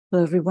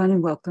Hello, everyone,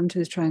 and welcome to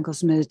the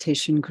Triangles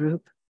Meditation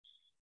Group.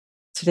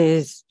 Today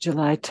is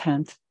July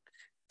 10th,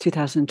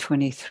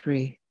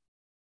 2023.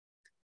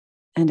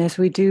 And as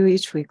we do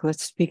each week,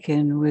 let's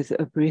begin with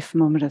a brief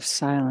moment of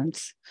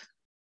silence,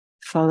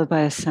 followed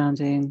by a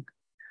sounding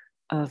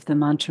of the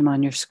mantra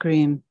on your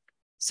screen,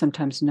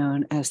 sometimes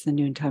known as the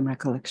noontime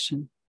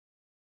recollection.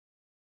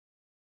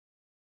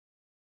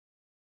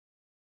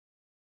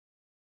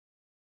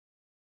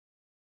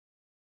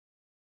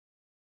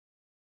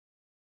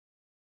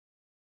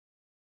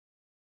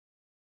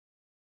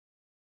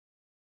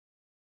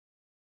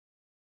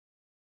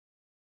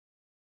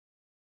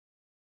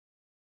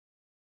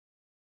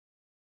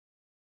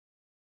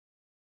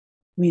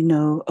 We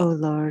know, O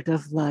Lord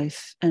of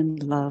life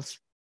and love,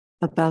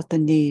 about the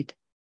need.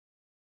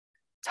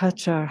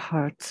 Touch our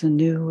hearts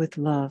anew with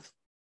love,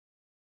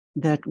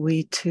 that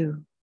we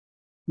too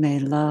may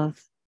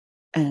love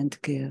and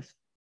give.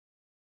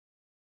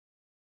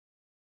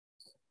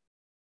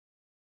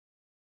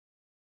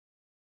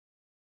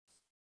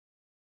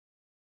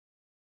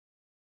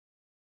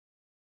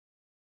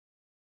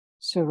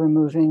 So we're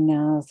moving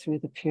now through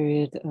the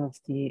period of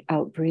the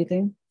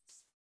outbreathing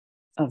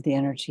of the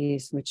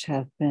energies which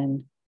have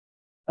been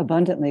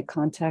abundantly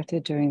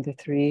contacted during the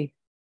three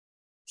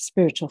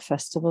spiritual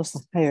festivals,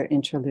 the higher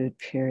interlude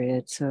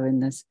period. So in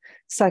this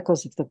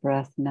cycles of the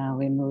breath, now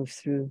we move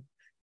through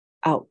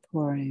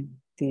outpouring.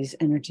 These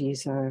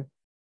energies are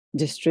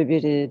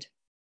distributed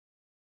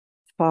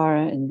far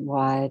and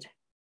wide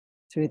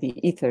through the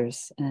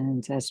ethers.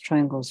 And as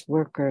triangles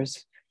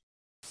workers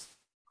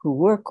who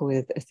work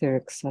with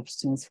etheric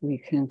substance, we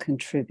can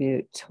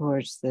contribute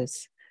towards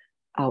this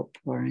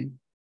outpouring.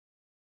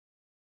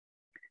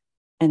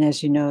 And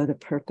as you know, the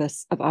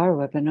purpose of our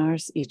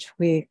webinars each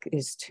week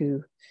is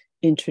to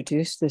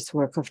introduce this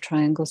work of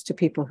triangles to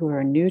people who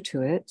are new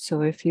to it.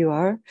 So if you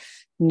are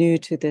new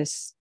to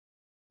this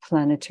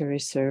planetary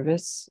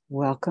service,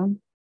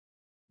 welcome.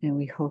 And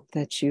we hope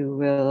that you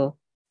will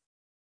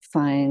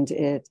find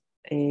it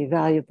a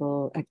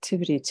valuable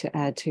activity to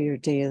add to your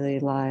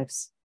daily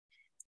lives.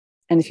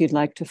 And if you'd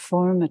like to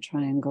form a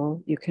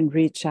triangle, you can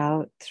reach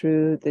out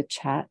through the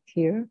chat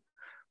here,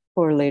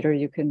 or later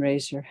you can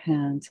raise your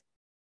hand.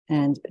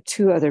 And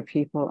two other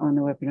people on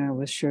the webinar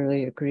will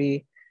surely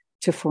agree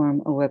to form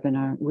a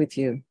webinar with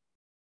you.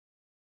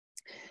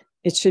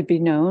 It should be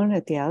known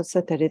at the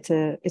outset that it's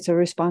a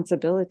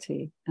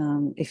responsibility.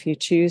 If you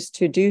choose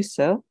to do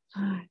so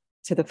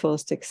to the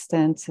fullest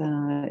extent,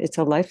 it's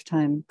a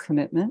lifetime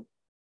commitment,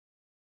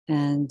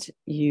 and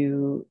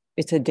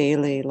it's a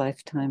daily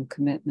lifetime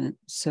commitment.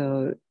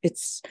 So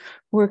it's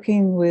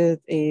working with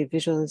a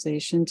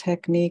visualization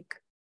technique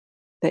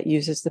that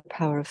uses the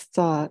power of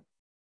thought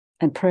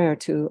and prayer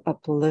to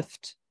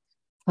uplift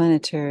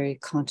planetary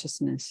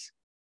consciousness.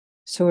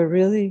 So we're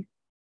really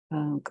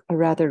a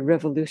rather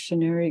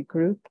revolutionary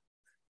group.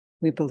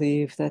 We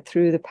believe that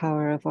through the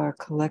power of our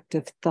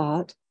collective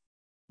thought,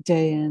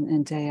 day in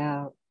and day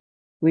out,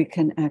 we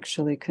can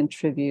actually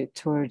contribute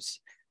towards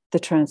the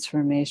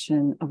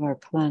transformation of our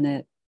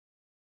planet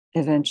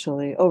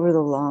eventually over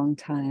the long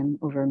time,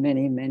 over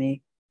many,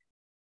 many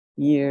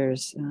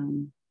years,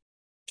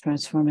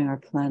 transforming our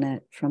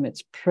planet from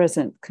its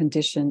present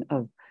condition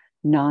of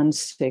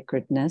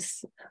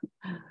non-sacredness,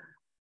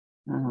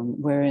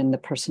 wherein the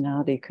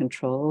personality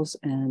controls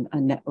and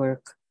a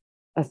network,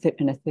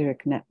 an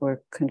etheric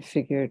network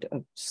configured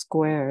of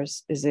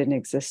squares is in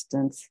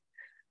existence.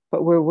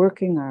 But we're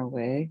working our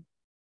way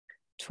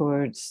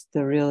towards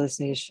the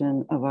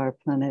realization of our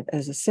planet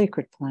as a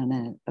sacred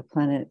planet, a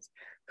planet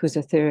whose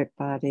etheric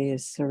body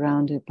is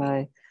surrounded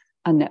by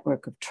a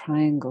network of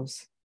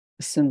triangles,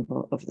 a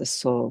symbol of the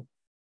soul.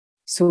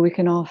 So we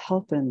can all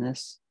help in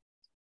this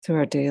through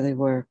our daily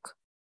work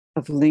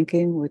of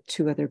linking with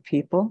two other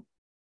people,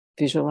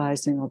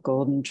 visualizing a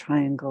golden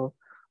triangle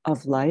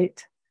of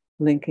light,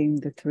 linking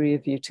the three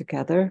of you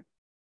together.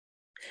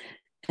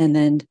 And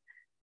then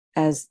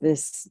as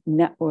this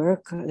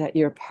network that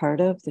you're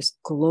part of, this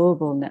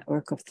global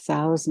network of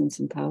thousands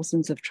and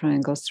thousands of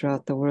triangles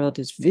throughout the world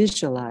is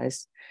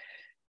visualized,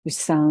 we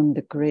sound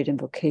the great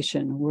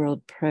invocation,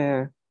 world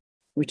prayer,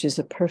 which is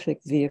a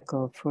perfect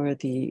vehicle for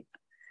the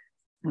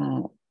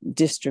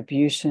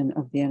distribution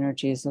of the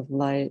energies of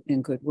light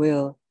and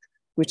goodwill,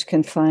 which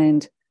can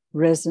find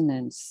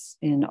resonance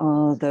in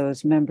all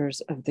those members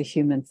of the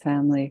human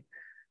family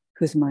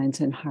whose minds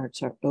and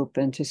hearts are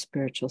open to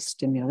spiritual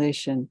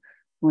stimulation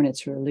when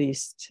it's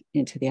released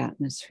into the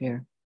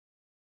atmosphere.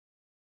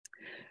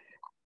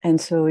 And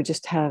so we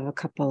just have a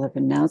couple of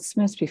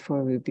announcements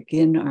before we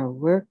begin our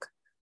work.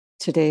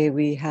 Today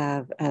we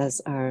have as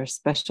our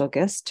special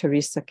guest,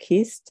 Teresa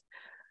Keast.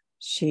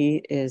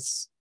 She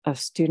is a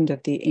student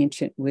of the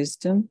ancient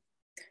wisdom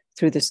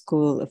through the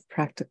School of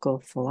Practical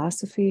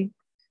Philosophy,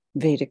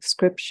 Vedic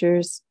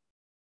scriptures,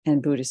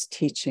 and Buddhist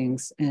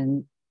teachings.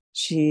 And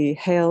she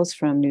hails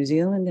from New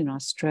Zealand and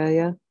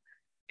Australia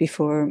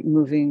before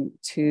moving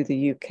to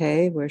the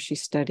UK, where she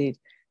studied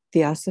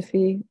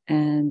Theosophy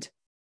and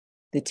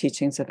the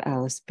teachings of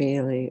Alice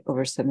Bailey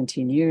over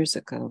 17 years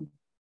ago.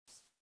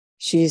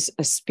 She's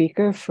a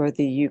speaker for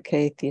the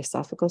UK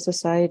Theosophical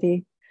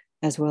Society,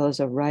 as well as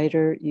a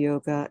writer,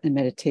 yoga and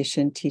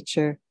meditation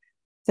teacher,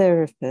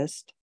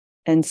 therapist,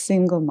 and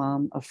single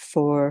mom of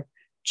 4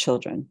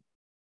 children.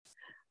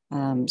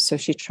 So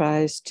she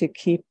tries to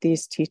keep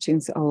these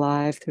teachings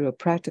alive through a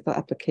practical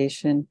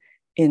application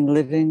in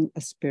living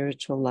a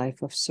spiritual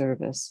life of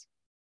service.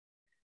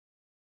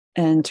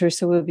 And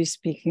Teresa will be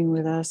speaking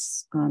with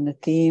us on the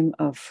theme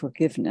of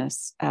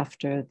forgiveness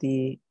after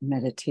the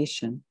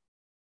meditation.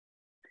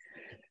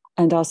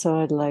 And also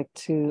I'd like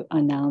to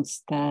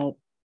announce that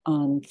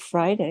on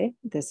Friday,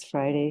 this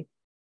Friday,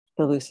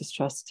 the Lucis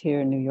Trust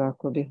here in New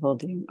York will be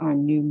holding our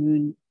new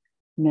moon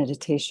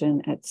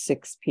meditation at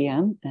 6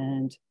 p.m.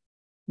 And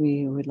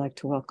we would like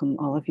to welcome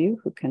all of you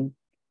who can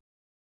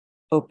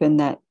open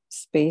that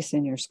space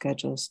in your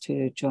schedules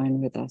to join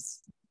with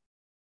us.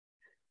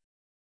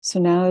 So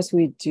now, as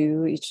we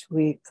do each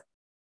week,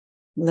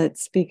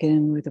 let's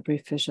begin with a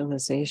brief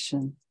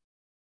visualization.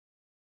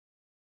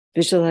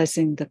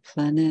 Visualizing the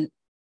planet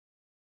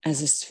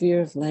as a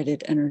sphere of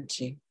lighted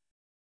energy.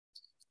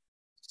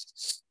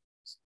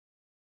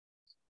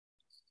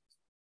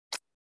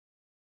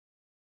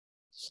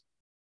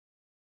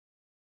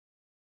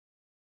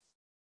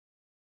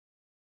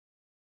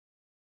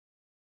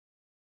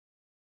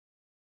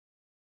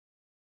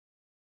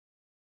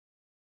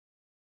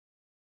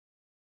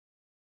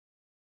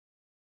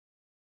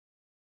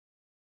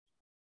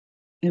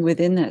 And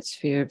within that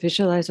sphere,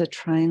 visualize a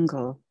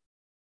triangle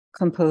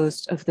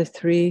composed of the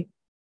 3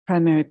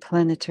 primary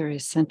planetary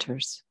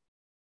centers: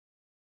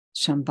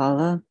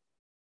 Shambhala,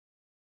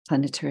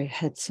 planetary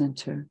head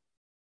center;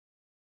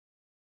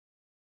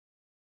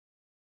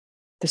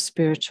 the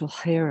spiritual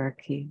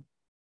hierarchy,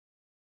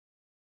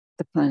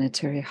 the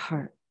planetary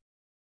heart;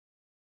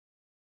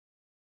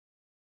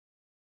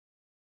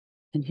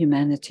 and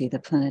humanity, the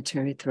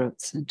planetary throat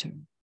center.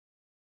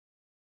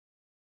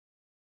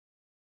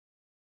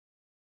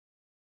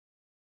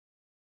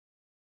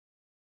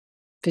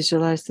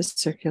 Visualize the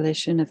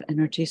circulation of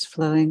energies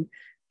flowing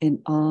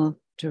in all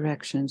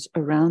directions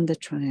around the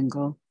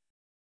triangle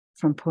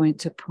from point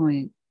to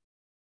point.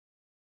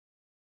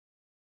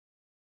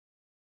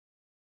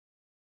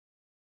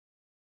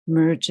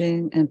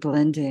 Merging and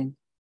blending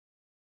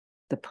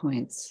the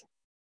points,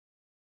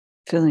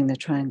 filling the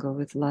triangle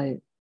with light.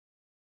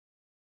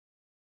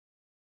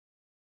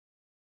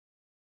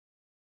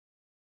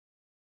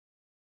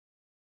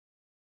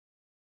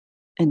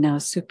 And now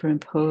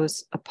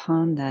superimpose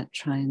upon that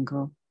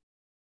triangle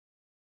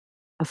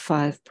a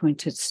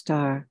 5-pointed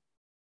star.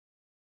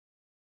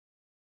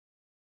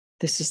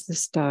 This is the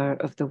star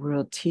of the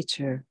world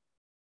teacher,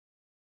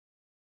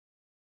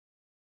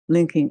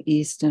 linking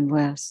east and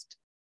west,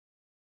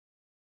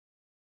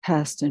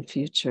 past and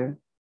future,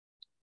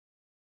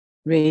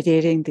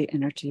 radiating the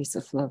energies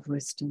of love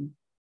wisdom.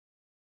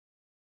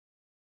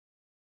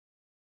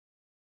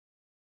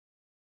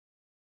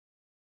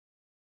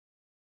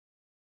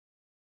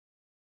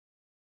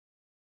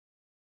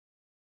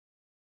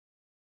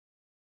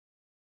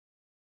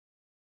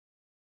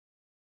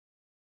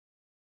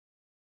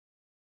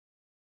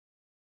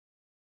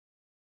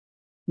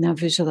 Now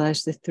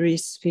visualize the 3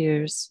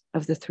 spheres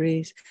of the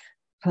 3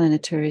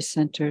 planetary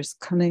centers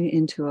coming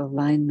into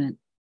alignment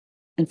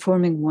and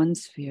forming one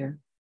sphere,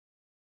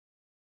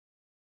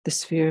 the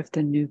sphere of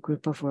the new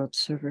group of world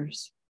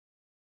servers.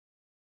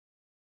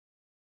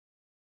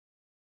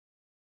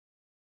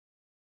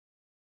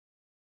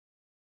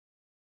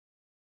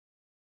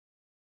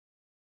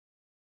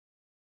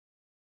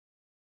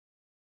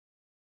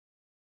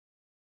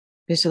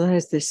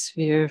 Visualize this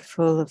sphere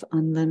full of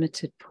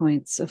unlimited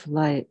points of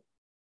light,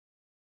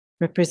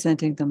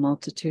 representing the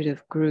multitude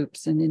of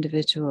groups and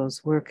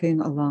individuals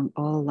working along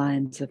all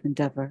lines of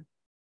endeavor.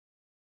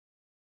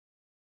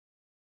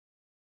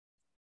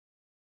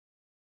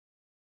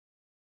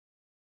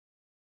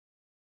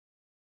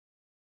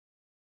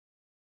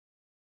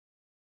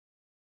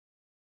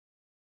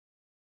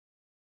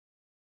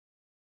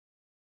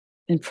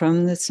 And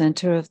from the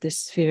center of this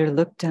sphere,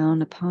 look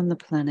down upon the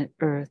planet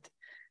Earth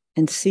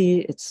and see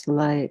its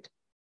light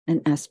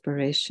and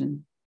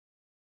aspiration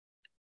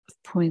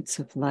of points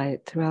of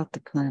light throughout the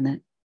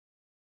planet.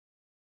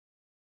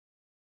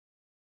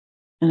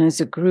 And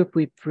as a group,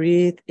 we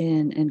breathe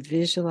in and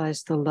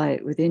visualize the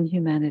light within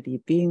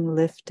humanity being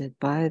lifted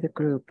by the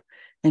group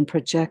and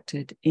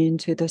projected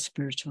into the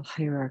spiritual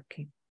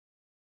hierarchy.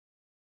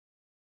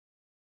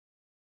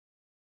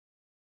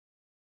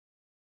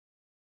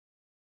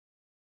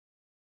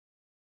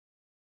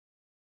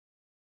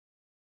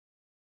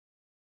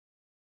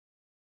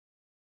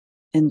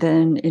 And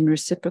then in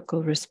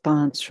reciprocal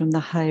response from the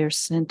higher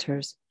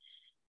centers,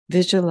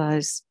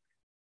 visualize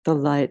the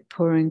light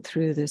pouring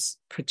through this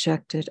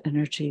projected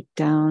energy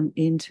down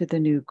into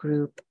the new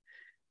group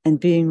and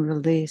being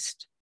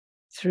released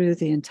through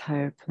the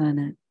entire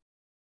planet.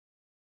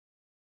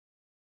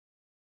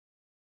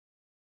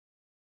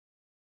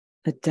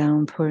 A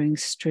downpouring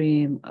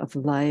stream of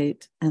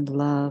light and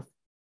love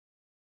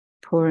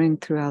pouring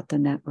throughout the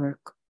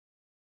network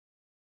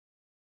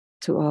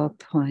to all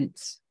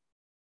points.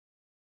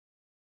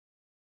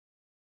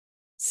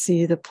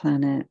 See the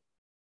planet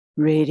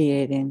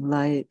radiating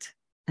light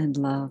and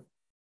love.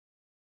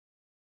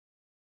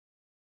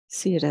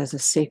 See it as a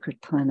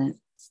sacred planet.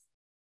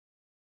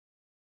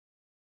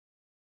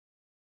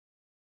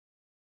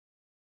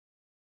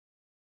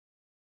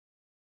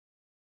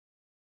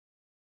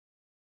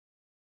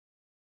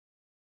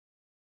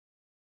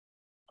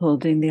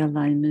 Holding the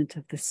alignment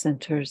of the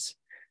centers,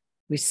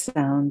 we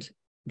sound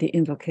the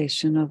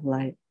invocation of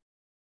light.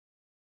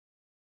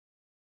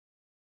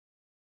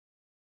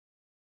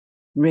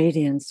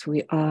 Radiance,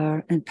 we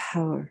are, and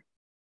power.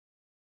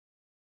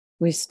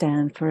 We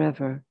stand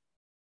forever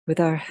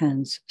with our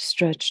hands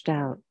stretched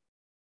out,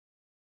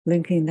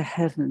 linking the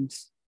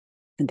heavens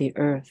and the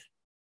earth,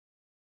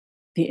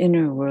 the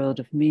inner world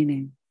of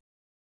meaning,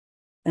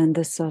 and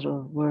the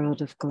subtle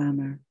world of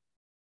glamour.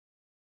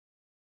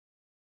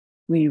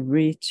 We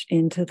reach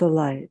into the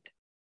light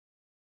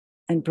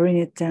and bring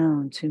it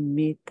down to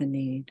meet the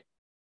need.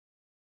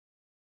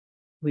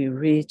 We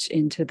reach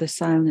into the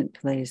silent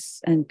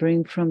place and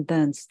bring from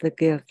thence the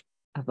gift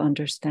of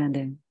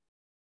understanding.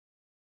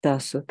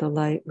 Thus with the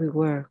light we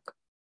work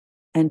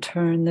and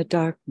turn the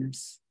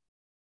darkness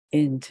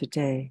into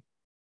day.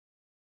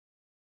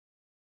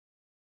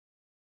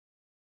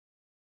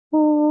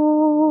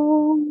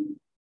 Om.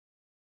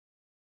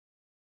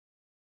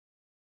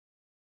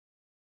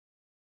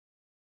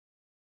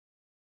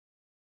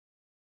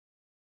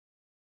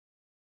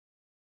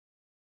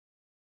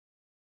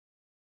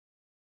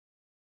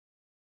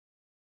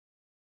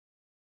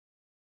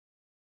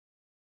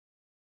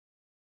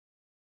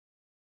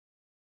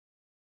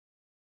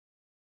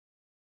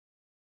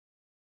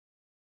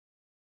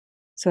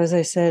 So as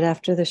I said,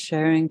 after the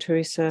sharing,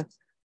 Teresa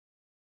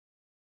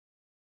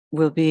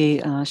will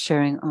be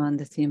sharing on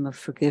the theme of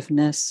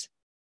forgiveness.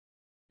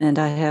 And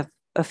I have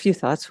a few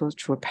thoughts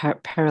which will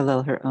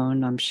parallel her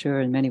own, I'm sure,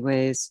 in many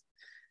ways.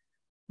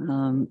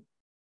 The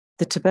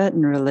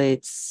Tibetan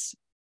relates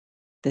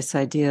this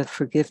idea of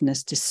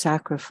forgiveness to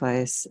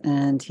sacrifice,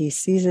 and he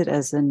sees it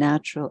as a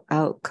natural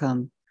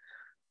outcome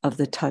of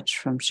the touch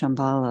from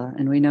Shambhala.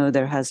 And we know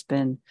there has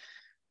been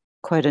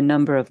quite a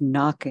number of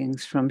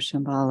knockings from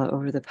Shambhala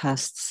over the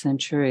past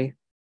century.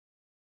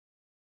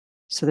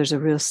 So there's a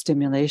real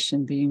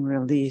stimulation being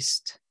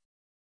released.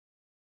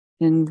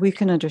 And we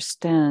can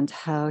understand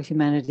how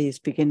humanity is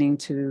beginning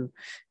to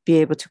be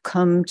able to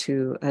come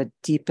to a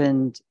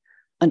deepened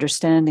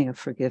understanding of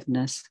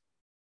forgiveness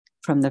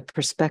from the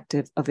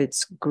perspective of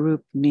its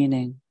group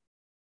meaning.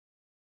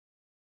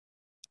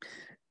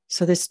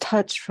 So this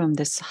touch from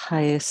this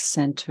highest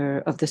center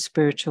of the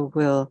spiritual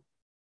will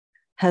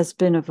has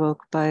been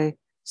evoked by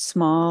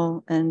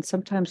small and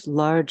sometimes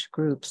large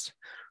groups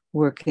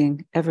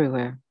working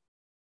everywhere.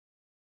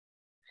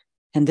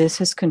 And this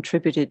has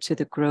contributed to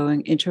the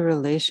growing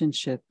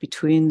interrelationship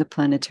between the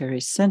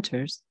planetary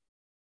centers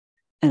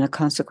and a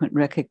consequent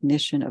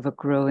recognition of a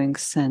growing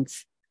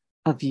sense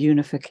of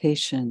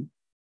unification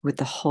with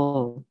the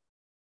whole,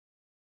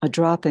 a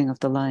dropping of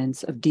the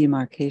lines of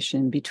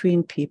demarcation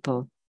between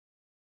people,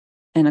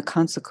 and a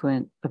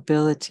consequent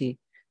ability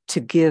to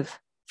give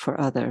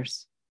for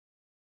others.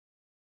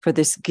 For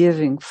this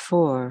giving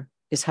for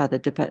is how the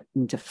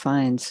Tibetan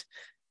defines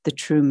the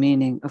true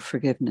meaning of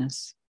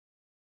forgiveness.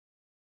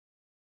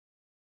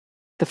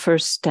 The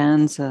first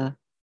stanza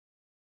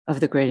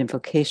of the Great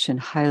Invocation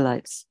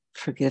highlights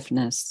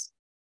forgiveness.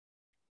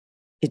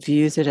 It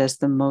views it as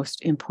the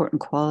most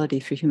important quality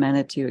for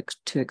humanity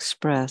to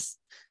express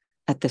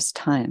at this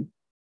time.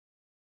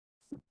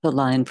 The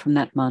line from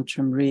that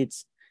mantra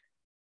reads,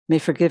 "May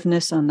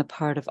forgiveness on the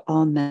part of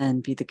all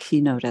men be the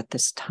keynote at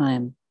this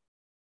time."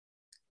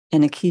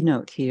 And a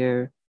keynote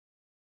here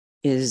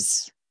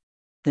is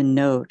the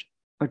note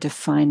or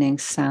defining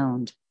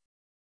sound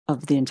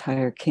of the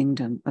entire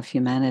kingdom of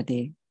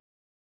humanity.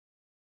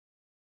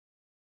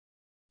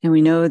 And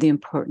we know the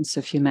importance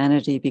of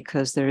humanity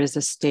because there is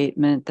a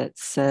statement that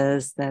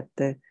says that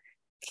the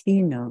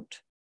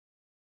keynote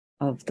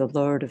of the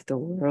Lord of the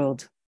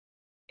world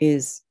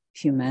is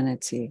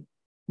humanity,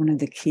 one of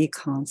the key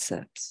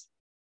concepts,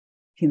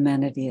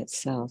 humanity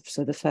itself.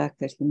 So the fact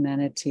that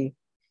humanity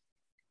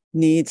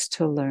needs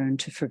to learn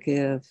to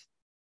forgive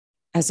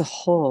as a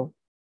whole,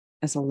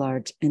 as a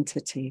large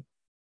entity,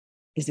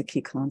 is a key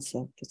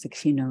concept, it's a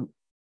keynote.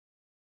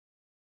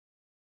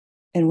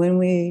 And when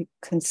we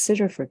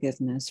consider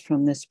forgiveness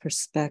from this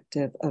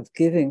perspective of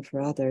giving for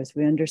others,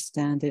 we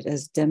understand it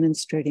as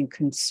demonstrating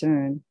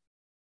concern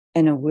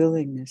and a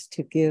willingness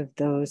to give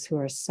those who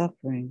are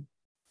suffering,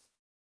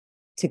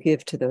 to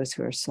give to those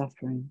who are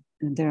suffering.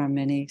 And there are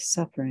many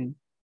suffering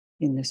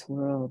in this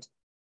world.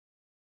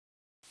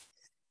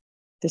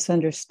 This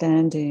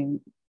understanding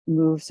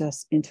moves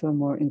us into a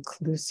more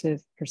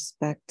inclusive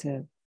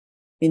perspective,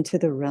 into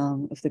the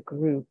realm of the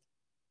group,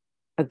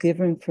 a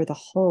giving for the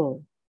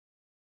whole,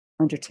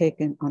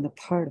 undertaken on the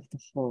part of the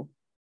whole.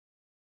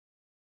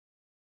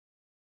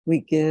 We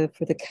give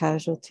for the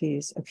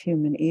casualties of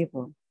human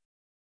evil,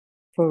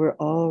 for we're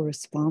all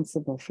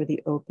responsible for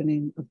the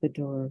opening of the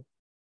door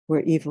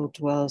where evil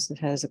dwells that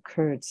has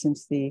occurred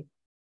since the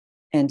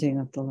ending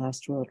of the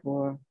last World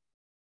War.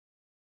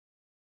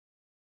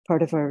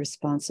 Part of our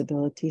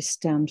responsibility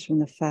stems from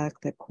the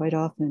fact that quite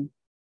often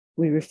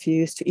we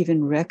refuse to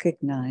even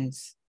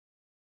recognize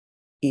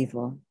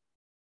evil.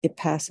 It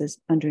passes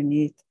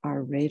underneath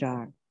our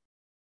radar.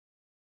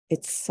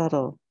 It's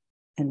subtle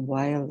and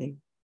wily.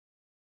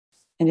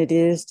 And it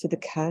is to the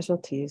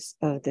casualties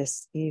of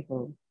this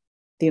evil,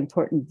 the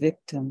important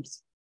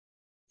victims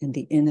and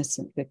the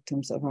innocent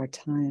victims of our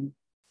time,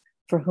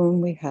 for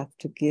whom we have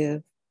to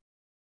give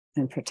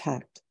and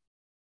protect.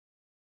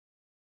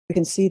 We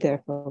can see,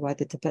 therefore, why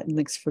the Tibetan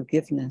links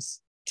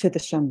forgiveness to the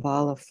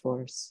Shambhala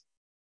force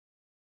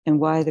and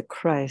why the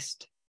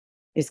Christ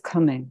is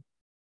coming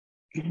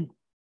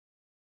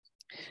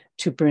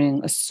to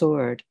bring a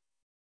sword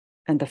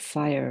and the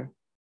fire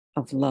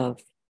of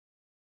love.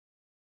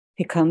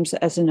 He comes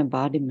as an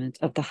embodiment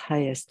of the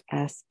highest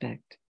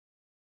aspect.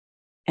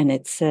 And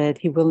it said,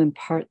 he will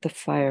impart the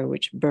fire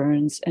which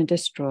burns and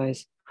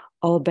destroys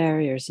all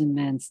barriers in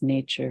man's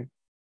nature,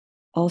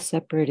 all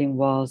separating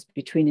walls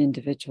between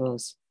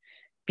individuals,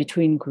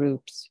 between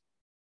groups,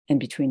 and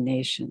between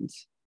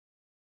nations.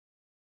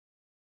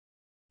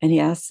 And he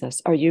asks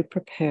us, are you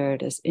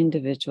prepared as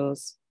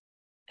individuals,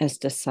 as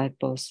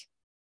disciples,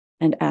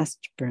 and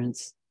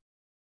aspirants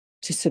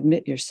to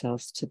submit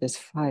yourselves to this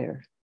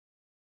fire?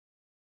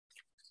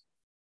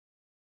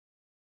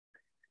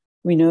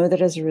 We know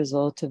that as a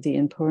result of the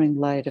inpouring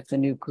light of the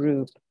new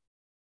group,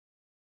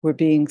 we're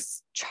being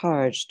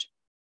charged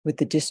with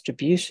the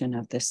distribution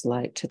of this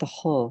light to the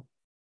whole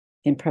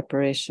in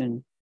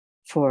preparation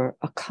for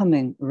a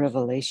coming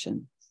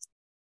revelation.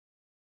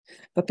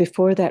 But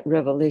before that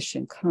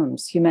revelation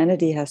comes,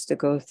 humanity has to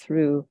go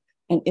through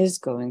and is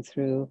going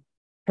through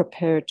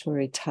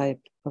preparatory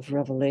type of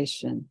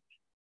revelation,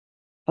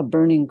 a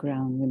burning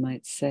ground, we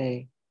might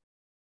say.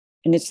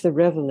 And it's the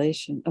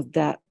revelation of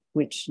that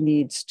which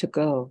needs to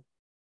go,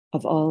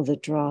 of all the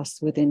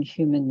dross within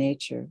human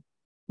nature,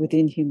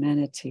 within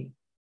humanity,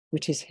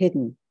 which is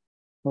hidden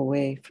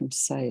away from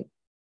sight.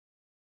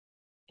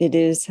 It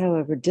is,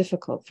 however,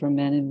 difficult for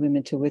men and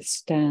women to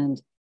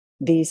withstand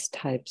these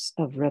types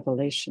of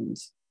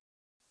revelations,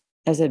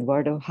 as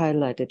Eduardo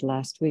highlighted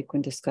last week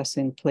when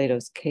discussing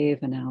Plato's cave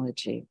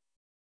analogy.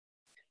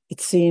 It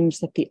seems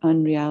that the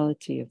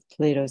unreality of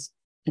Plato's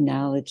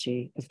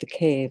analogy of the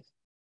cave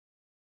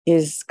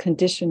is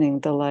conditioning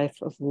the life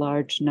of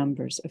large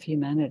numbers of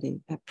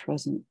humanity at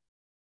present.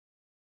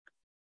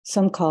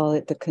 Some call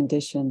it the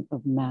condition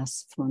of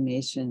mass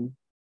formation.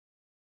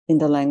 In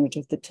the language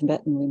of the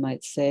Tibetan, we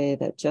might say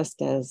that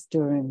just as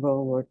during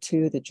World War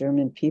II, the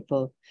German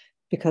people,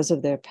 because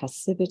of their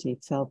passivity,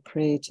 fell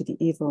prey to the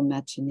evil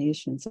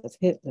machinations of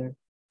Hitler,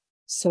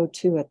 so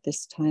too at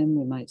this time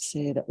we might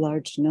say that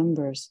large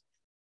numbers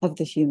of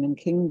the human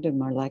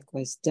kingdom are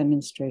likewise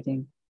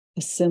demonstrating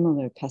a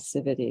similar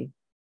passivity,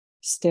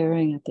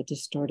 staring at the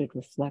distorted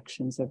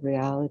reflections of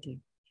reality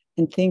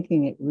and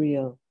thinking it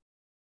real,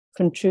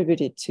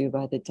 contributed to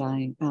by the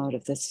dying out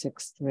of the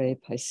sixth ray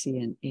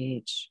Piscean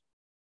age.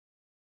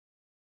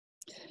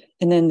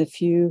 And then the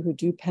few who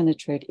do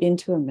penetrate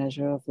into a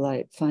measure of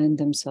light find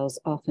themselves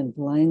often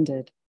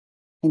blinded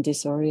and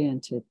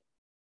disoriented,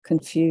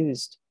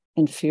 confused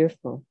and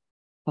fearful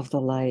of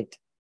the light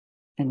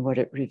and what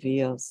it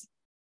reveals.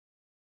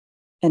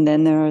 And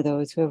then there are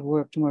those who have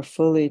worked more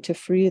fully to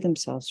free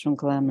themselves from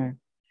glamour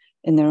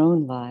in their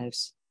own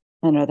lives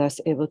and are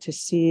thus able to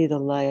see the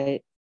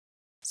light,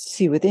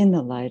 see within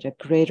the light a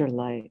greater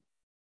light,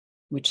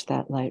 which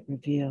that light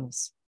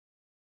reveals.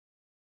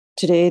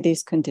 Today,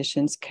 these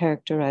conditions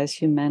characterize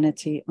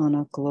humanity on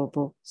a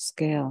global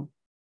scale.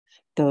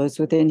 Those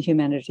within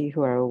humanity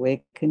who are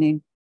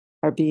awakening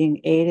are being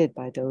aided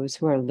by those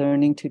who are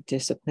learning to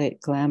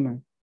dissipate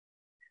glamour,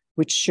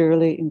 which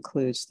surely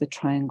includes the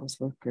triangles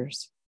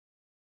workers.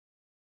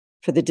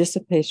 For the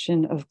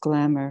dissipation of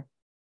glamour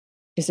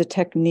is a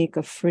technique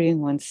of freeing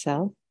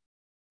oneself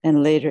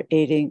and later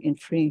aiding in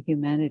freeing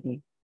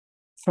humanity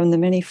from the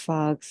many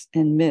fogs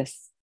and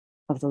myths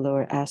of the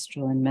lower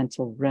astral and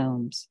mental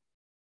realms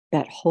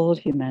that hold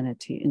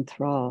humanity in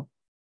thrall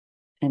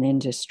and in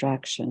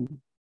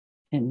distraction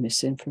and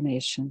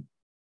misinformation.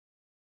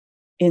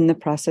 In the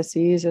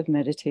processes of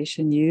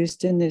meditation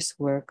used in this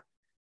work,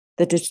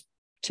 the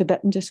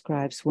Tibetan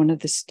describes one of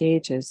the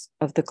stages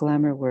of the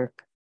glamour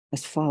work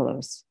as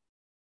follows.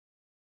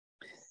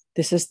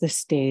 This is the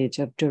stage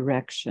of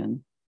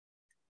direction.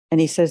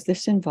 And he says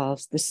this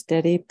involves the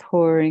steady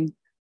pouring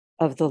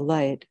of the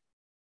light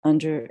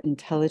under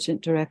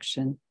intelligent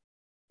direction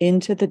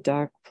into the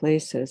dark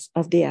places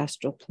of the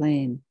astral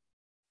plane,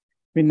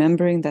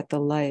 remembering that the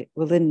light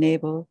will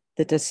enable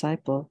the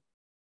disciple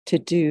to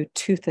do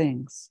two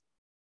things.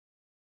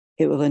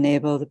 It will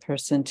enable the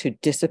person to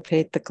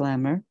dissipate the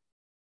glamour,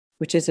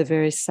 which is a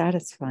very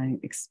satisfying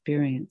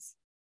experience.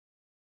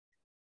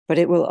 But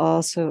it will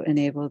also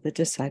enable the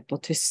disciple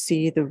to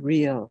see the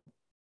real,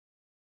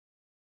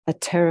 a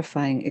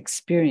terrifying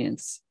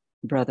experience,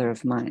 brother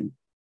of mine.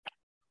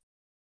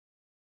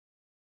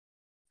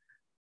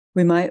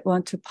 We might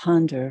want to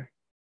ponder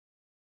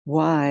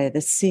why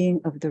the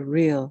seeing of the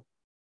real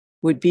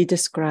would be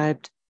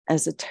described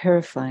as a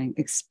terrifying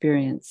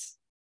experience.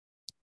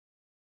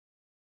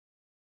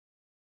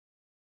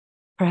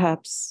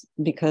 Perhaps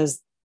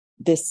because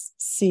this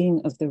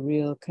seeing of the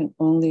real can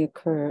only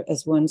occur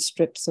as one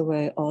strips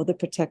away all the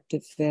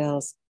protective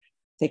veils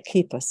that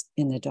keep us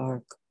in the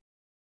dark.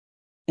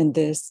 And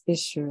this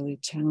is surely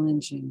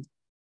challenging,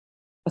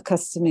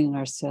 accustoming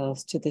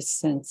ourselves to this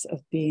sense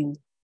of being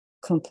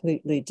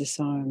completely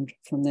disarmed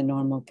from the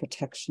normal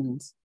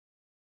protections.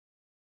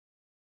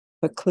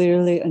 But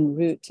clearly, en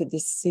route to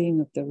this seeing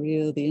of the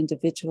real, the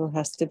individual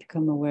has to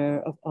become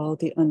aware of all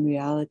the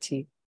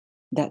unreality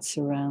that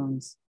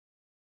surrounds.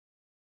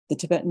 The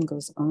Tibetan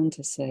goes on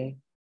to say,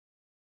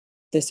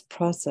 this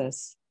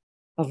process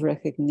of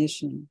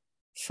recognition,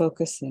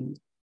 focusing,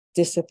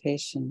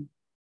 dissipation,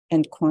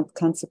 and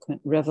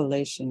consequent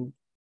revelation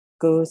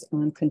goes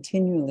on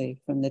continually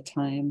from the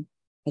time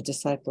a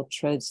disciple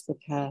treads the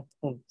path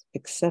of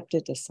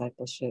accepted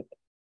discipleship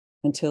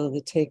until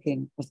the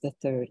taking of the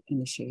third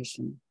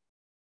initiation.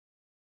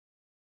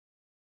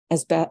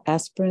 As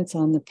aspirants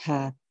on the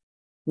path,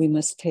 we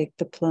must take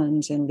the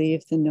plunge and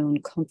leave the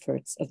known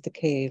comforts of the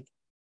cave,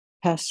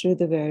 pass through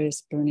the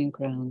various burning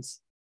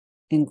grounds,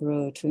 and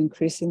grow to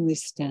increasingly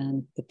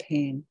stand the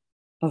pain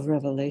of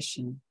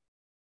revelation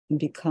and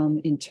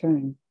become, in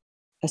turn,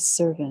 a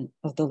servant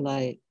of the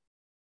light,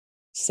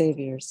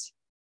 saviors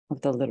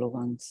of the little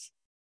ones.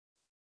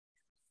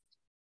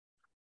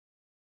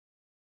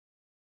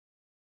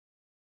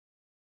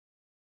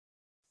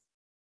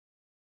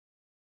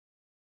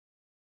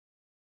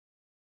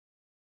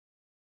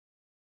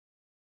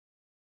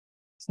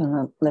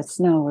 So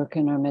let's now work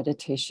in our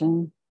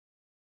meditation,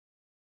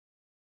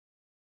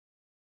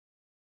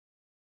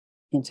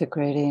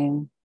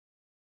 integrating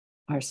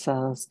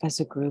ourselves as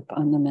a group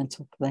on the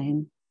mental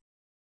plane.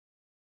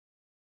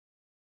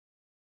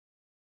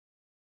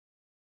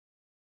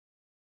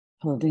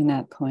 Holding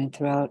that point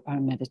throughout our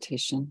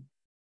meditation.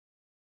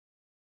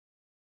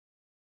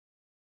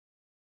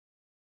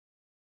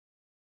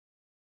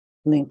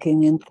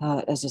 Linking in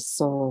thought as a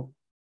soul,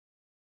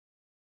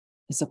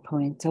 as a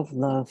point of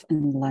love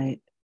and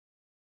light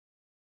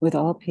with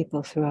all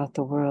people throughout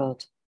the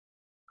world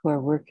who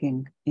are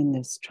working in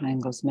this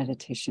Triangles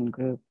meditation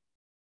group.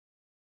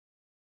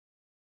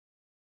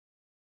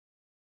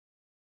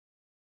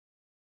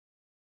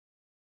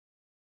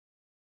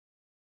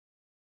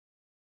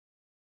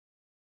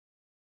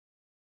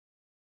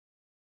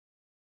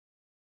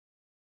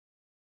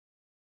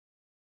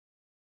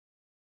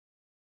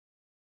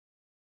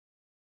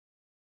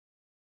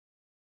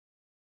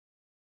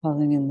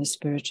 Calling in the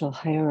spiritual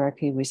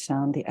hierarchy, we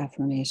sound the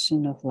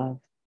affirmation of love.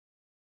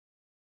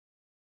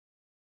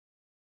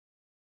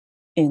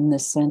 In the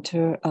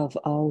center of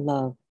all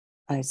love,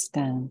 I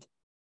stand.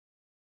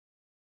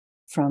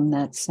 From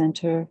that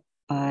center,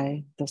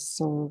 I, the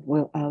soul,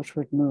 will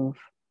outward move.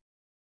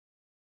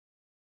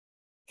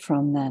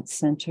 From that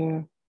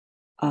center,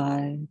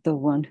 I, the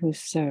one who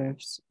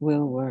serves,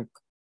 will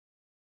work.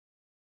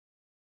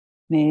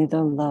 May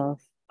the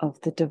love of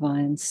the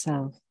divine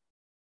self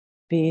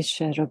be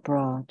shed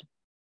abroad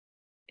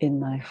in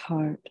my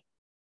heart,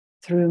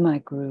 through my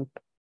group,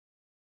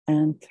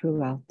 and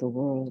throughout the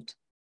world.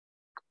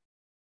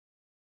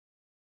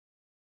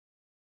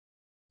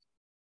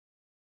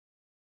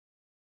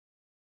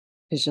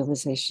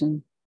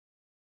 Visualization.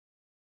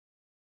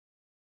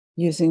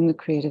 Using the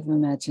creative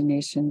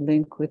imagination,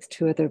 link with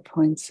two other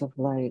points of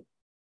light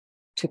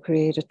to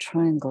create a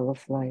triangle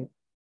of light.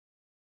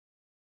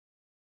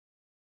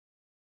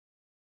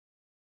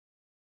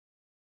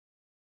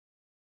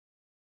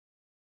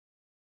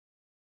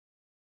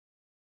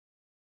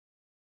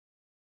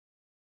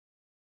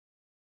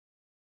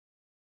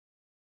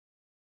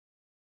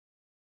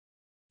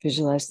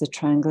 Visualize the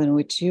triangle in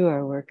which you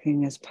are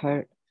working as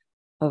part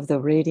of the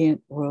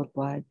Radiant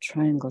Worldwide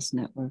Triangles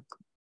Network.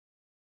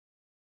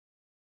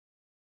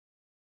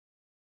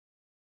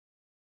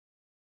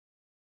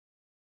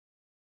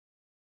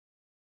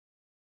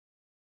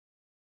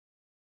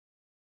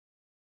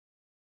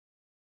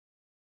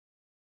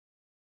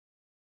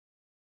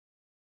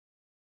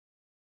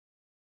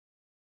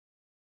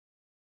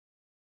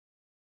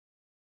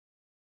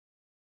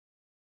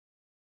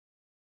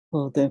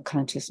 Hold the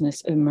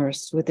consciousness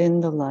immersed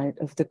within the light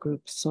of the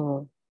group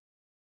soul,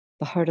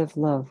 the heart of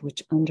love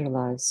which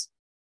underlies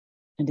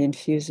and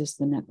infuses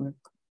the network.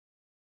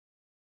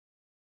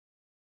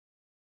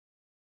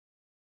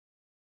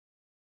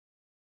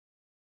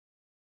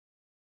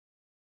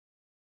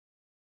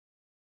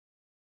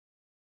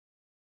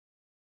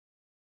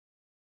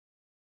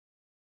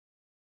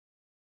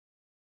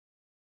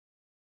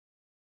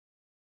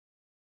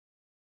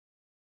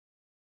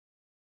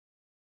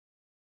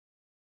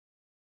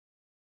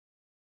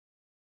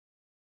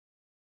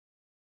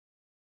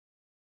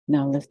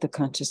 Now lift the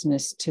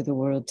consciousness to the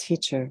world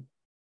teacher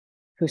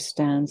who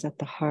stands at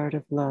the heart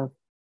of love,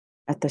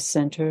 at the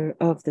center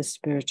of the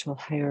spiritual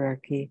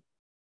hierarchy,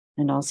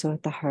 and also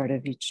at the heart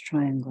of each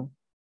triangle.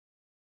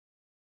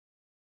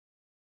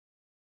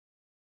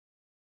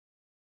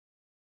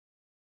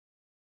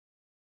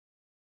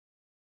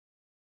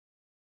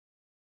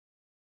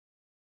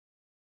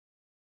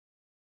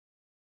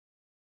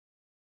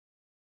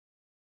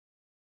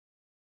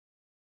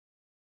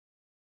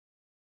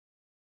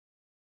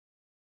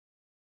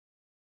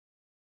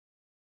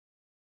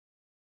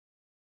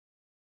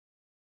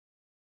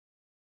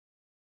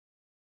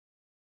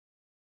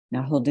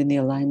 Now holding the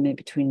alignment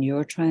between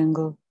your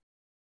triangle,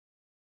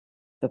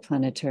 the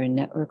planetary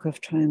network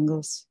of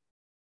triangles,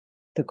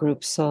 the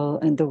group soul,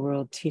 and the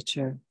world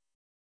teacher.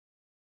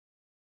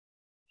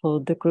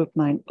 Hold the group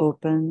mind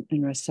open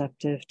and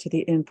receptive to the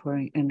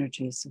inpouring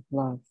energies of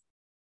love.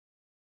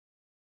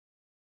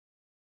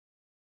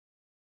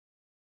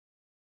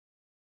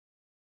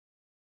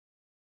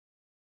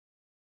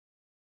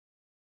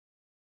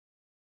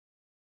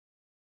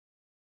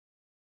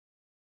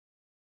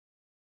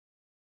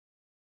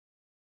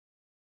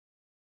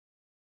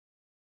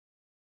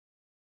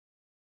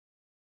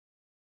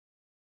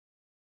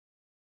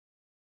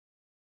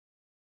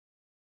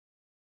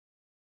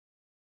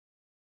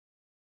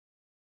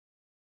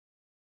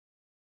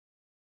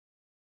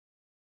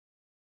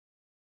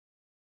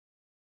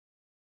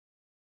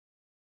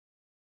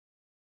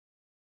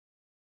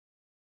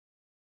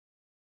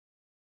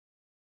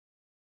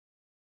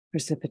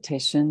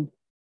 Precipitation.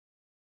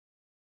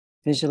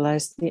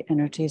 Visualize the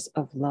energies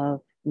of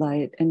love,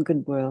 light, and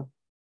goodwill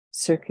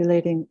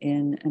circulating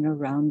in and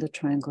around the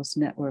triangle's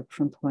network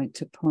from point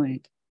to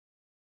point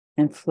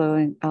and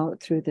flowing out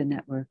through the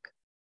network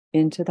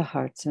into the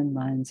hearts and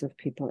minds of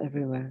people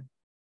everywhere.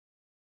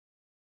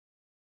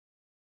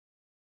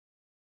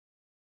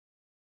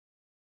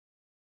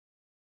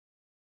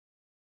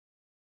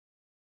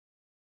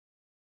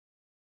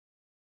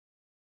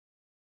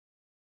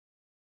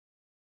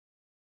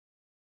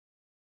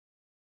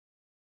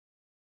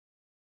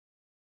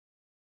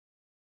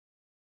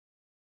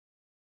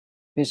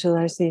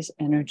 Visualize these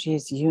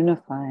energies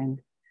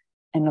unifying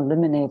and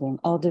eliminating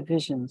all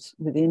divisions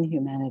within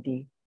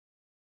humanity,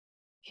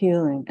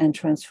 healing and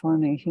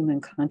transforming human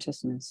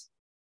consciousness,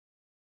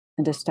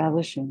 and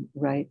establishing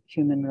right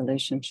human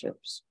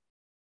relationships.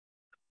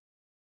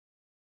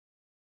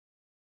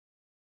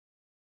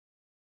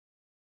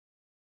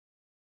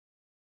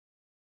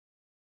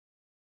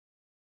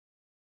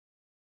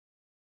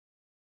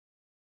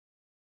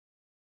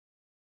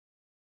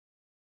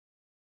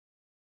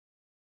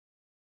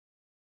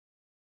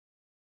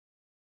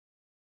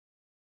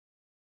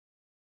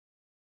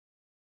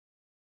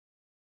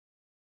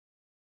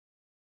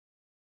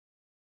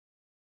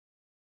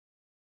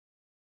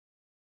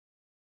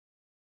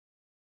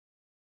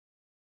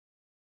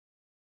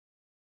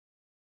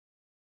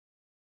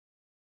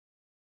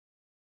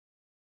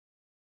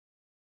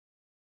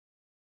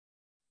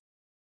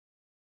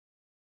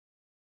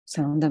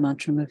 Sound the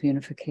mantra of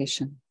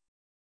unification.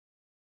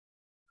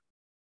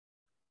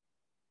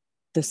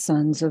 The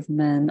sons of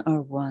men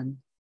are one,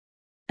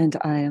 and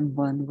I am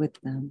one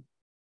with them.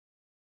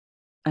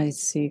 I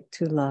seek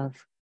to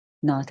love,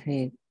 not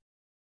hate.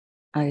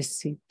 I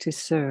seek to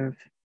serve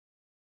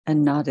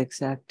and not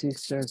exact due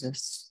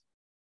service.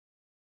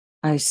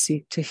 I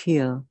seek to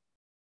heal,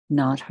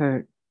 not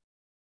hurt.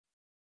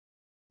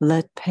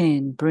 Let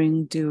pain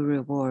bring due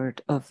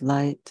reward of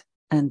light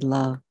and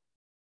love.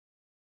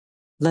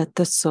 Let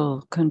the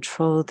soul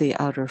control the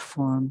outer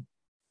form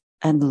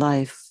and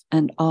life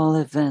and all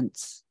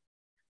events,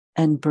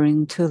 and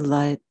bring to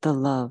light the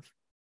love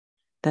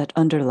that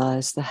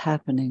underlies the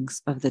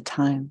happenings of the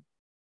time.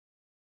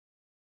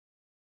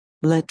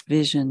 Let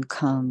vision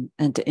come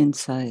and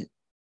insight.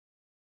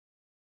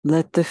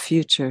 Let the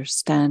future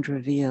stand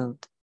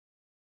revealed.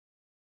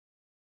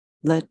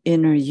 Let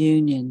inner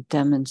union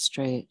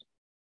demonstrate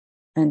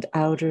and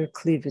outer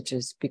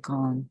cleavages be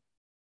gone.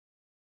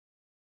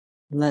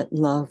 Let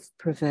love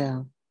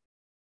prevail.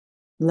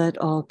 Let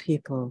all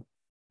people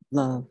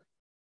love.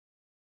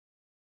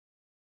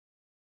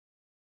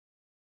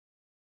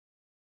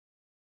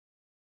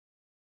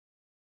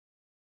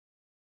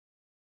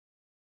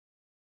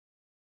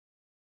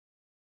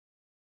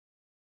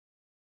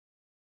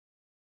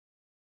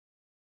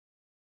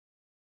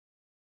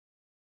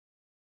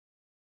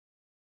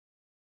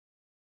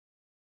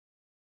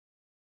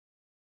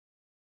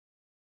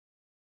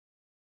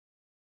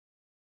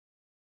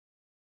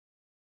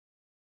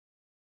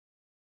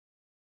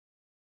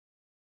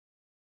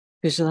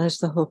 Visualize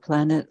the whole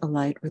planet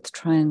alight with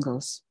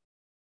triangles.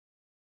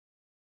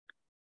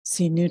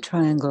 See new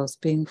triangles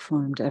being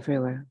formed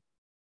everywhere.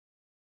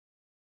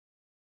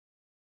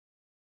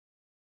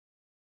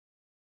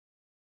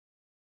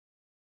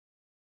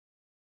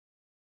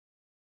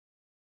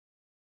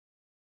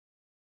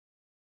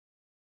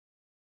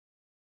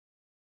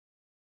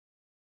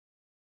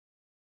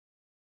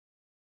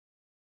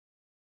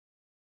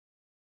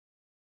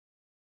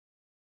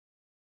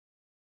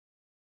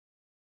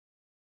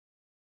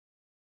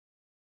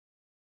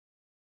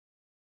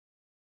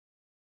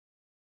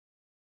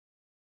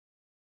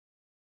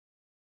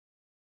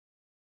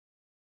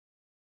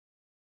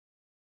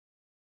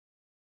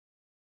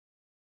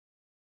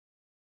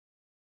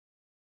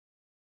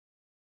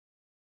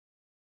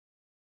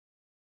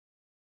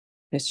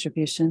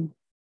 Distribution,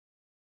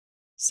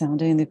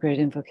 sounding the great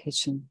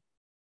invocation,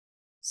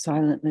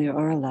 silently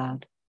or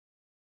aloud.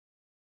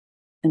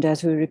 And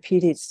as we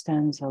repeat each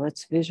stanza,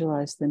 let's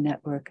visualize the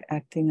network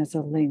acting as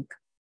a link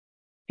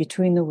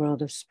between the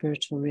world of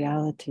spiritual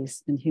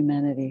realities and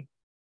humanity,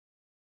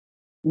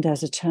 and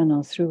as a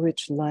channel through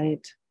which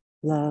light,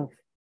 love,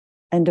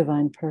 and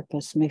divine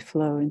purpose may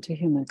flow into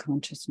human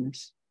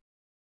consciousness.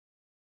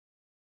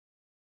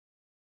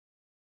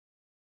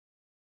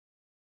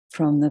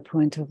 From the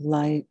point of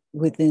light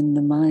within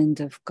the mind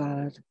of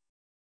God,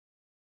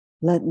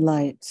 let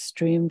light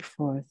stream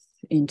forth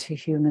into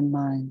human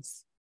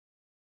minds.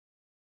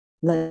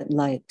 Let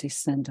light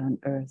descend on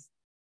earth.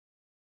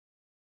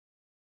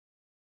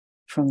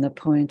 From the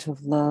point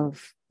of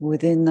love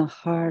within the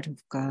heart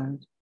of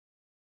God,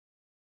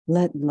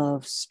 let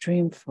love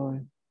stream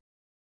forth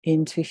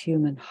into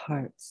human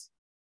hearts.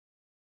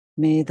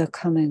 May the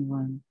coming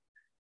one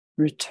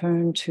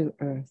return to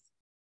earth.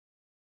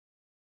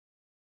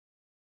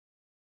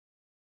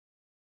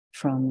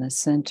 From the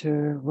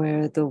center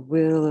where the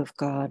will of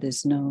God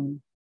is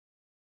known,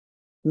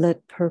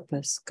 let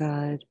purpose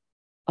guide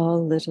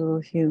all little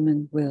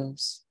human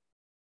wills,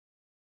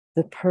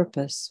 the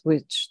purpose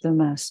which the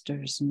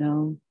masters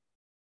know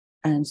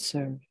and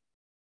serve.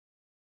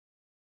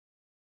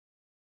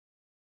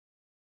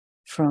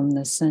 From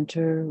the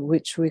center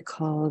which we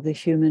call the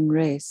human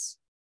race,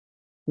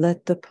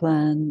 let the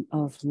plan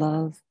of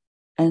love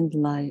and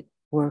light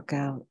work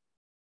out,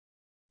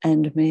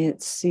 and may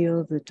it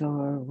seal the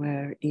door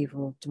where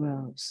evil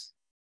dwells.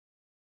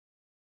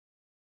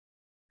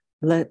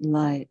 Let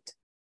light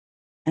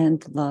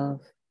and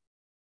love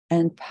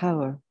and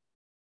power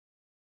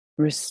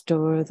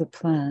restore the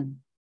plan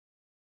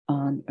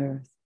on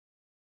earth.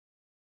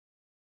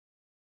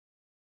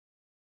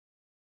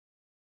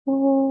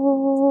 Oh.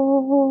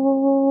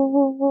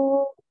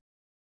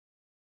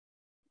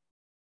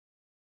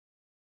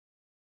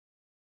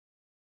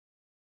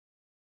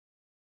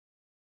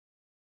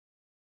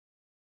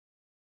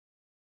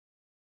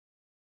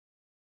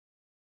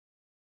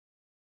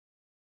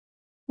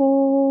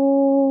 Oh.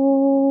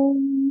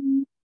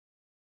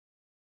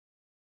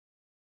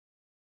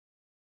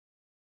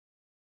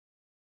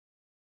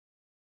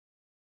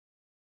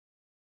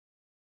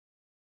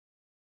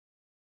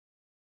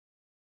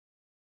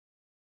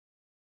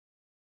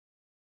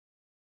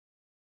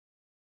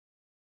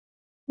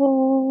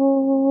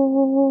 Om.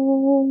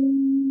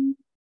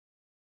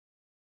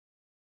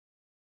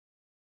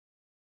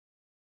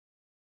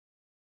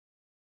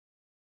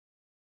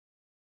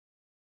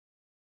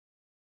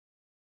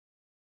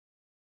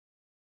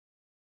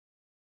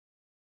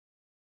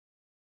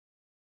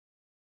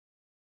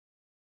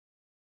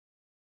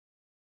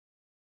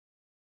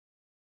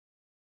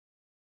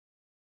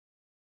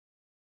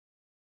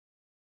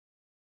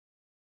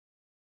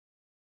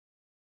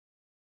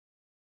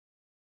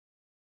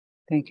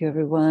 Thank you,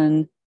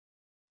 everyone.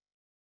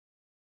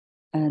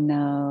 And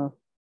now,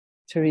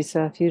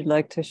 Teresa, if you'd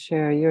like to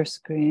share your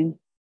screen,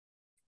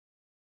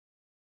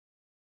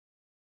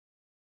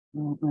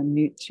 I'll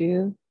unmute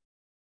you.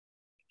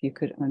 If you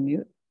could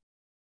unmute.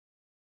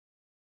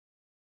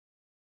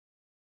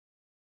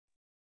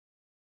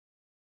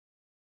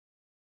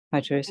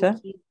 Hi, Teresa.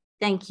 Thank you.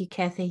 Thank you,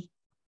 Kathy.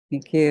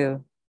 Thank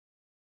you.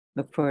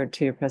 Look forward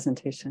to your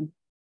presentation.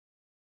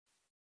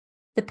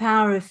 The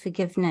power of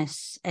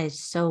forgiveness as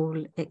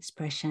soul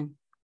expression.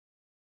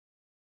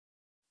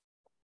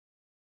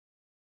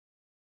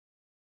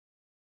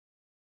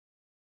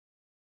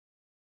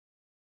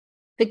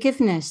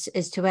 Forgiveness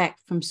is to act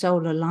from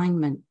soul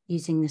alignment,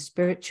 using the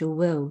spiritual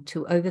will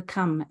to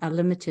overcome our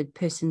limited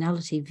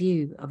personality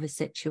view of a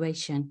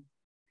situation.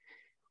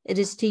 It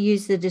is to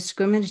use the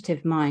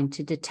discriminative mind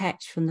to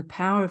detach from the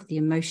power of the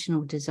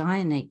emotional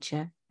desire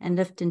nature and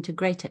lift into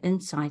greater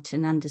insight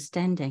and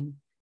understanding.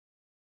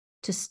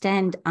 To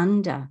stand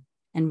under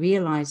and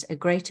realize a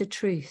greater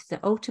truth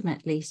that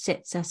ultimately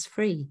sets us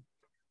free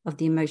of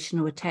the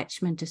emotional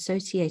attachment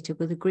associated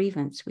with a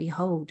grievance we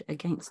hold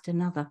against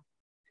another.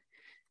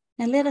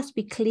 Now let us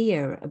be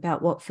clear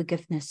about what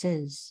forgiveness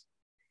is.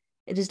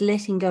 It is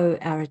letting go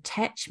our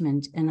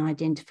attachment and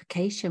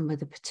identification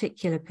with a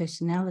particular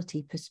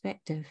personality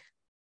perspective.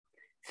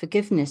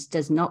 Forgiveness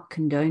does not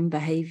condone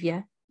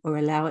behavior or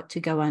allow it to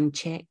go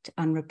unchecked,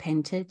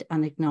 unrepented,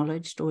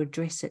 unacknowledged, or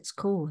address its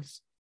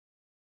cause.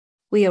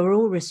 We are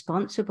all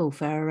responsible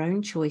for our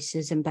own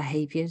choices and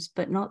behaviors,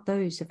 but not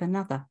those of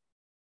another.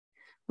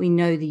 We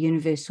know the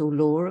universal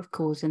law of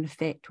cause and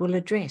effect will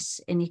address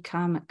any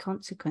karmic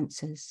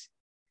consequences.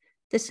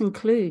 This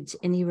includes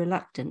any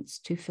reluctance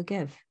to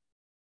forgive.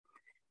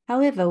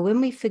 However,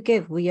 when we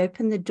forgive, we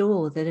open the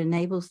door that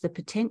enables the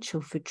potential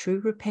for true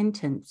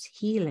repentance,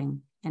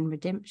 healing, and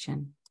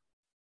redemption.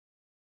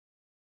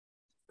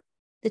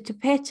 The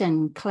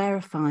Tibetan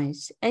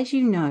clarifies, as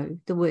you know,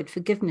 the word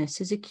forgiveness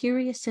is a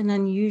curious and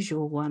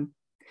unusual one,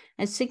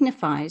 and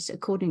signifies,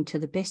 according to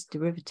the best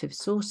derivative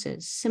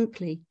sources,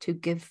 simply to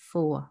give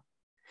for.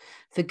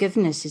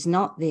 Forgiveness is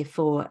not,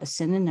 therefore, a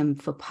synonym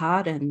for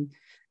pardon,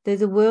 though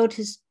the word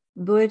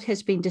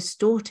has been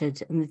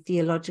distorted in the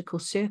theological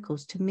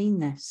circles to mean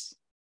this.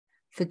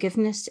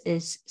 Forgiveness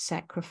is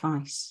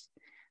sacrifice,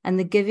 and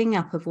the giving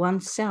up of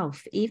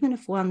oneself, even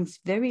of one's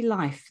very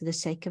life, for the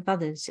sake of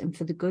others and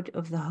for the good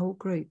of the whole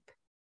group.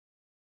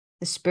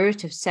 The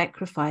spirit of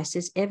sacrifice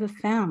is ever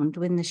found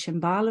when the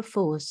Shambhala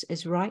force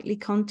is rightly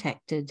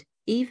contacted,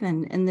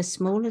 even in the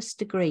smallest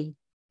degree,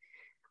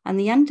 and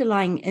the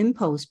underlying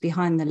impulse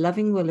behind the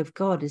loving will of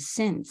God is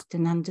sensed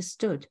and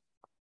understood.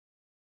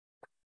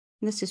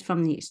 And this is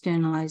from the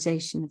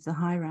externalization of the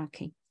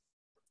hierarchy.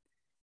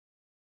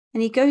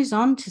 And he goes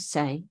on to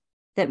say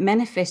that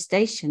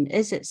manifestation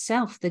is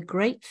itself the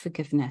great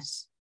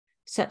forgiveness,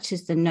 such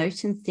as the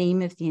note and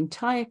theme of the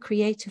entire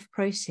creative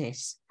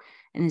process,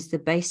 and is the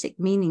basic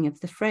meaning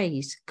of the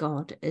phrase,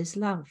 God is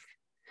love.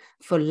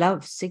 For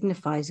love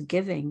signifies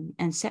giving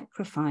and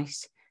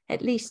sacrifice,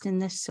 at least in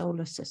this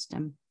solar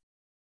system.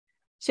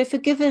 So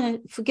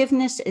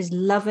forgiveness is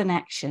love in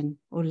action,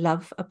 or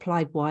love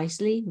applied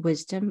wisely,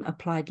 wisdom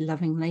applied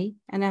lovingly,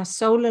 and our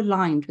soul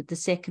aligned with the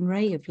second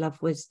ray of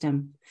love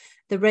wisdom,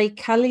 the ray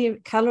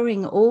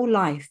coloring all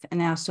life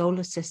in our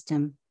solar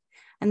system,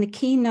 and the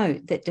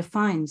keynote that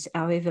defines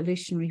our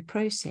evolutionary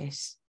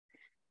process.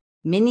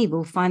 Many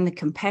will find the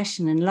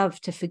compassion and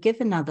love to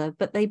forgive another,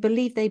 but they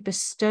believe they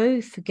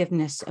bestow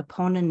forgiveness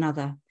upon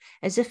another,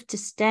 as if to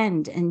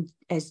stand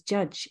as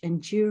judge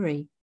and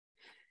jury.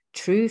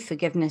 True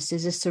forgiveness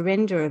is a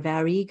surrender of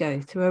our ego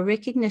through a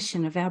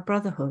recognition of our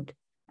brotherhood,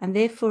 and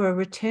therefore a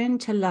return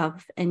to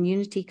love and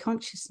unity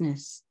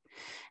consciousness.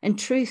 In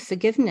truth,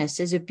 forgiveness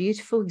is a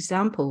beautiful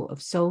example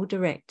of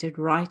soul-directed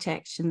right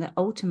action that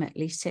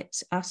ultimately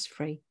sets us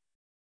free.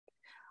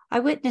 I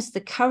witnessed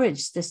the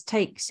courage this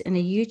takes in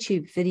a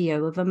YouTube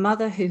video of a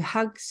mother who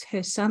hugs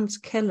her son's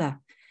killer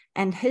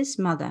and his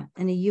mother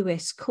in a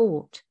US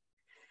court,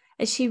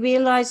 as she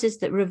realizes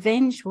that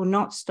revenge will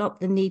not stop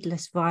the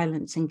needless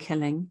violence and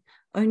killing,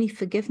 only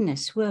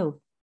forgiveness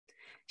will.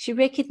 She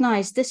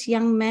recognized this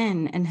young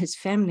man and his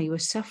family were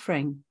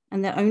suffering,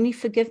 and that only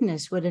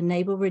forgiveness would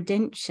enable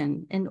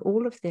redemption in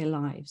all of their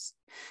lives.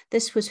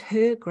 This was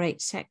her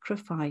great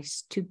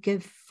sacrifice to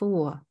give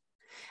for,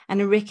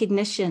 and a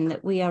recognition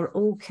that we are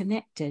all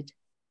connected.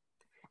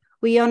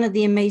 We honor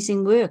the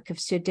amazing work of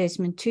Sir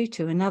Desmond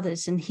Tutu and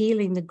others in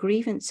healing the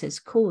grievances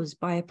caused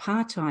by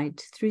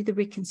apartheid through the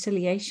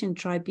reconciliation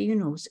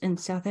tribunals in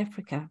South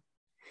Africa.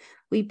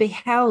 We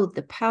beheld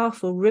the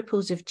powerful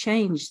ripples of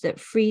change that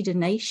freed a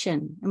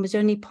nation, and was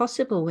only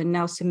possible when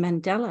Nelson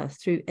Mandela,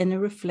 through inner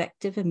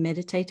reflective and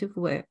meditative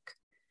work,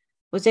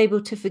 was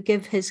able to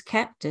forgive his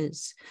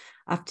captors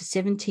after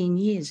 17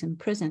 years in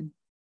prison.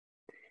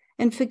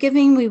 In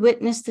forgiving, we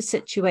witness the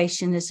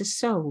situation as a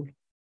soul,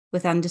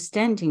 with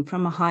understanding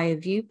from a higher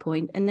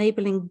viewpoint,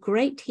 enabling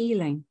great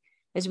healing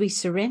as we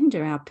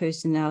surrender our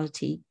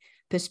personality,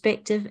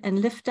 perspective,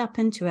 and lift up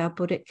into our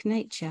Buddhic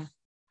nature.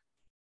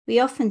 We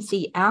often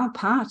see our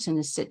part in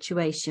a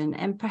situation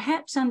and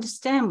perhaps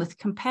understand with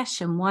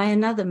compassion why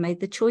another made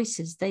the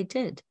choices they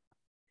did.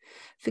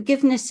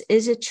 Forgiveness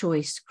is a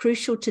choice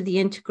crucial to the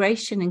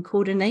integration and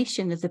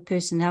coordination of the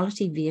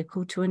personality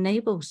vehicle to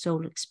enable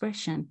soul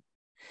expression.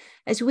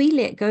 As we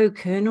let go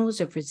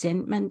kernels of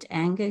resentment,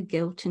 anger,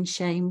 guilt, and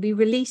shame, we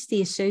release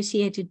the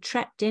associated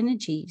trapped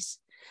energies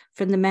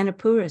from the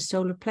Manipura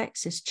solar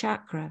plexus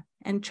chakra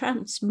and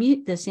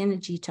transmute this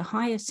energy to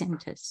higher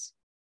centers.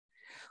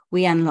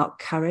 We unlock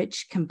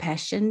courage,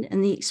 compassion,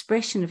 and the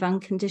expression of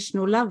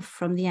unconditional love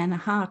from the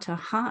Anahata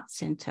heart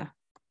center,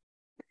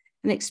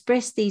 and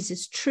express these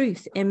as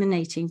truth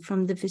emanating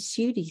from the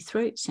Visuddhi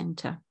throat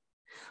center.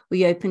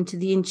 We open to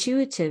the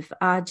intuitive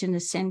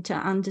Ajna center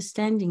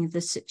understanding of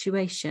the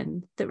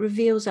situation that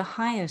reveals a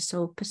higher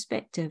soul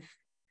perspective.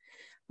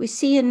 We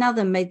see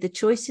another made the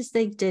choices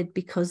they did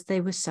because they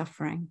were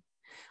suffering.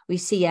 We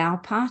see our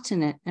part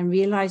in it and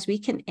realize we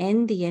can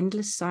end the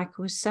endless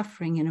cycle of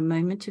suffering in a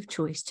moment of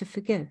choice to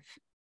forgive.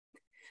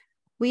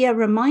 We are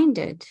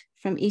reminded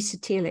from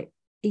Esoteric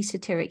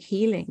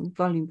Healing,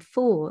 Volume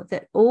 4,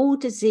 that all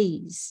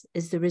disease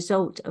is the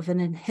result of an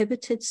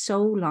inhibited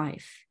soul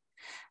life,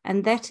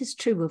 and that is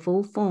true of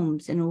all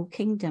forms in all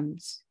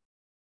kingdoms.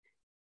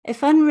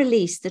 If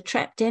unreleased, the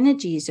trapped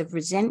energies of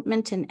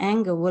resentment and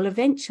anger will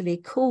eventually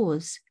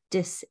cause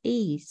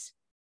dis-ease.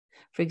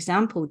 For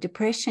example,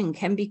 depression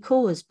can be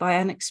caused by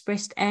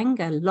unexpressed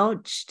anger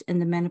lodged in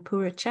the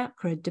Manipura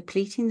chakra,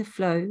 depleting the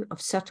flow of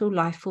subtle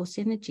life force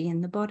energy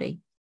in the body.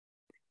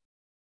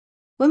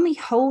 When we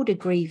hold a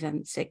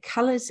grievance, it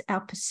colors our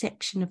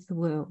perception of the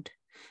world.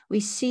 We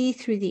see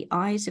through the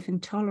eyes of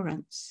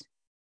intolerance.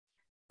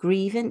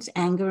 Grievance,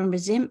 anger, and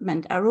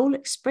resentment are all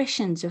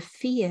expressions of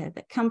fear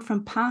that come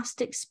from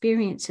past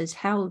experiences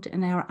held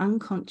in our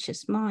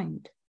unconscious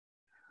mind.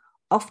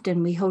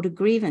 Often we hold a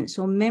grievance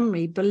or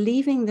memory,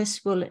 believing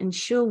this will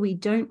ensure we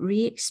don't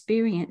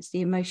re-experience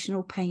the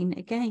emotional pain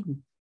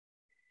again.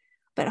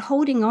 But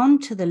holding on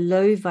to the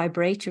low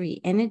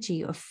vibratory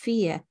energy of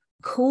fear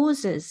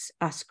causes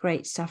us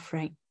great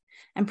suffering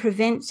and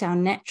prevents our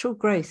natural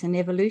growth and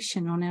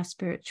evolution on our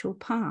spiritual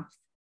path.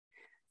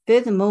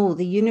 Furthermore,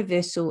 the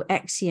universal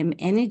axiom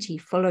energy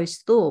follows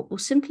thought will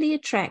simply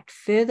attract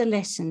further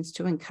lessons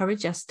to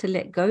encourage us to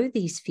let go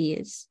these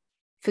fears,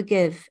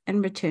 forgive,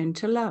 and return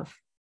to love.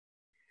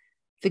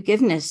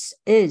 Forgiveness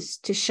is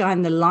to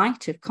shine the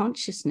light of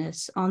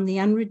consciousness on the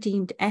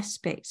unredeemed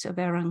aspects of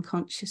our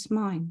unconscious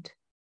mind.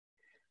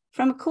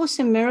 From A Course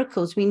in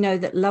Miracles, we know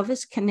that love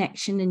is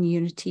connection and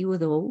unity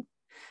with all.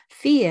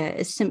 Fear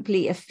is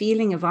simply a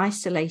feeling of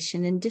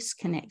isolation and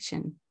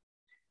disconnection,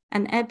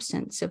 an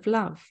absence of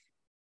love.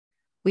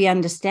 We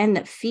understand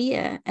that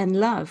fear and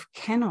love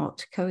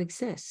cannot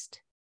coexist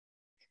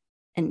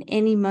in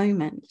any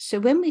moment. So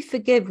when we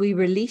forgive, we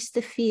release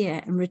the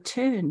fear and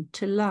return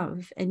to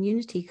love and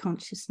unity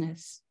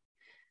consciousness.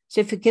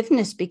 So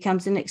forgiveness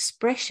becomes an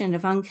expression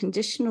of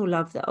unconditional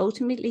love that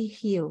ultimately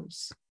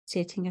heals,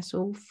 setting us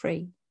all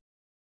free.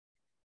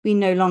 We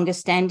no longer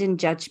stand in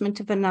judgment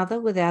of another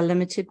with our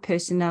limited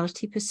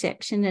personality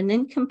perception and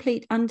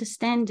incomplete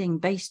understanding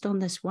based on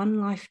this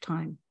one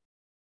lifetime.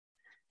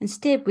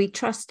 Instead, we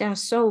trust our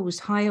soul's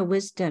higher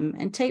wisdom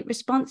and take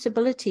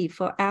responsibility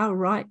for our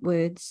right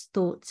words,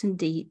 thoughts, and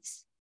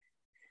deeds,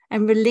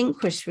 and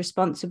relinquish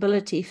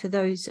responsibility for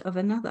those of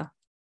another.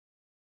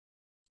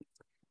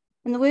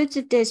 In the words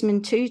of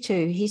Desmond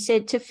Tutu, he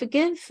said, "To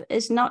forgive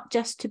is not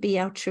just to be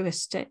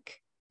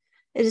altruistic.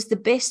 It is the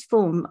best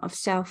form of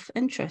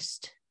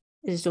self-interest.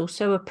 It is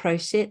also a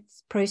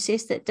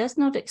process that does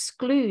not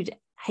exclude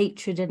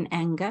hatred and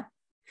anger.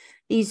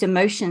 These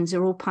emotions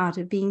are all part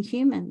of being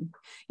human.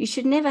 You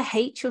should never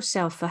hate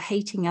yourself for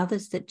hating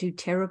others that do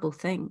terrible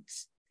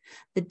things.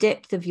 The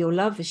depth of your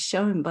love is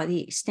shown by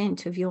the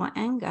extent of your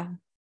anger.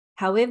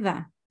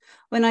 However,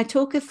 when I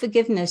talk of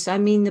forgiveness, I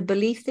mean the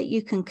belief that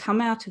you can come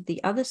out of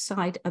the other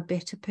side a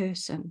better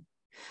person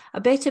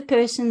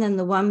than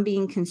the one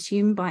being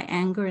consumed by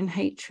anger and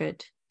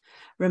hatred.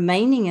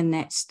 Remaining in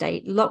that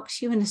state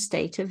locks you in a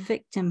state of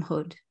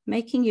victimhood,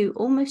 making you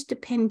almost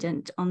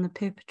dependent on the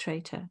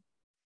perpetrator."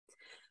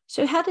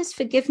 So how does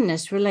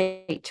forgiveness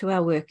relate to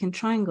our work in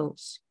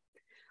triangles?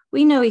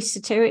 We know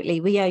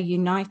esoterically we are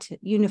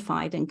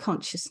unified in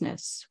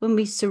consciousness. When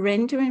we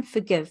surrender and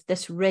forgive,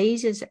 this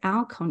raises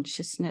our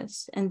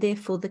consciousness and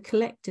therefore the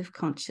collective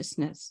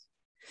consciousness.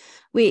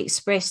 We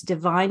express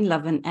divine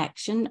love in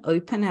action,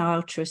 open our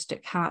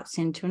altruistic heart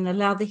center, and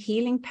allow the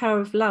healing power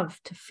of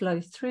love to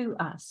flow through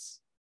us.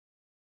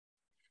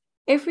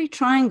 Every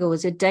triangle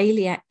is a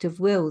daily act of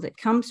will that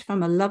comes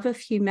from a love of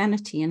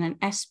humanity and an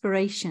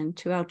aspiration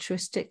to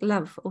altruistic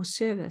love or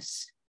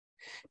service.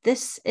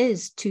 This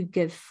is to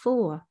give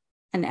for,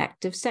 an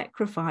act of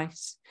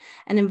sacrifice,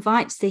 and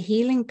invites the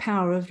healing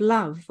power of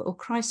love or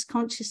Christ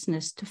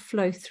consciousness to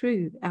flow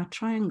through our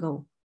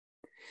triangle.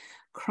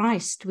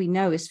 Christ, we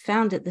know, is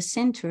found at the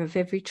center of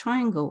every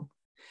triangle.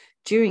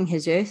 During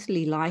his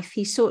earthly life,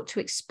 he sought to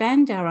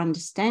expand our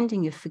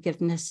understanding of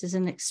forgiveness as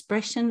an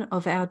expression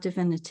of our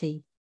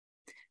divinity.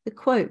 The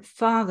quote,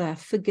 "Father,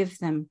 forgive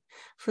them,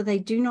 for they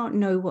do not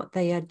know what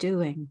they are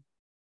doing."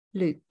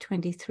 Luke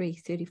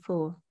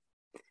 23:34.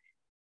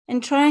 In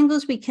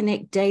triangles, we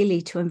connect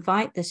daily to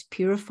invite this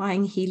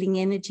purifying, healing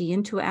energy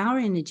into our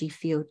energy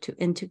field to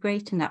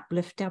integrate and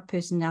uplift our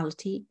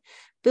personality,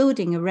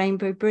 building a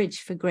rainbow bridge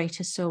for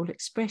greater soul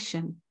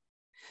expression.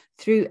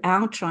 Through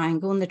our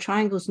triangle and the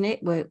Triangles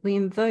Network, we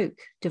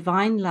invoke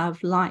divine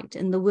love, light,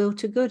 and the will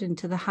to good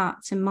into the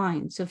hearts and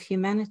minds of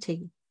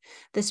humanity.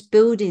 Thus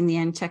building the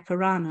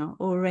Antakarana,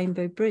 or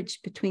rainbow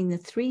bridge, between the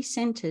three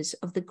centers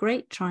of the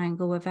great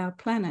triangle of our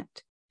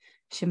planet.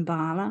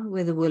 Shambhala,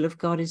 where the will of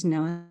God is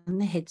known,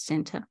 the head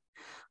center.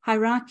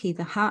 Hierarchy,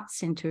 the heart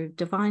center of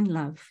divine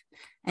love.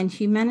 And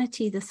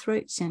humanity, the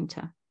throat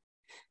center.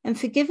 In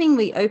forgiving,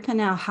 we open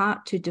our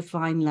heart to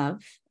divine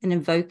love and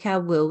invoke our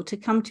will to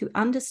come to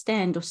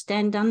understand or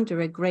stand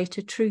under a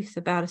greater truth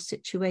about a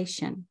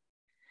situation.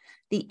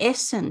 The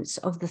essence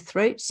of the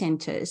throat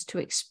center is to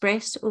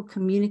express or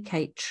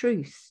communicate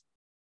truth,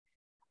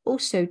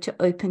 also to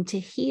open to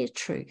hear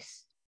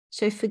truth.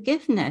 So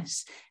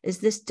forgiveness is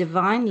this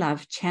divine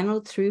love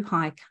channeled through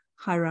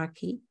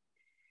hierarchy,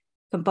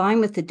 combined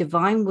with the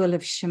divine will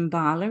of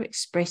Shambhala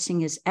expressing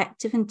his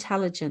active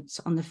intelligence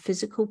on the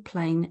physical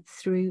plane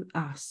through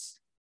us.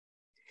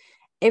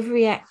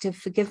 Every act of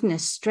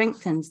forgiveness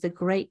strengthens the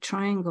great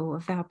triangle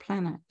of our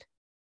planet.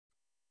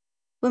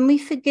 When we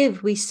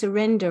forgive, we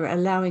surrender,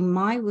 allowing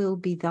my will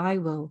be thy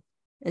will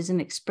as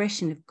an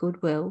expression of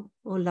goodwill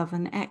or love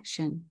in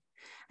action,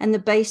 and the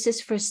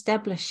basis for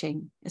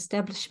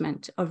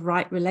establishment of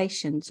right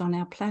relations on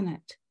our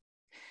planet.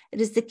 It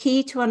is the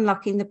key to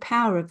unlocking the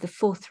power of the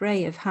fourth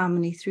ray of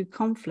harmony through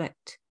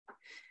conflict,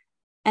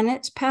 and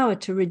its power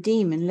to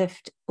redeem and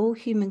lift all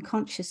human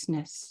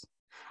consciousness.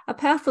 A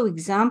powerful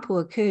example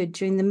occurred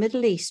during the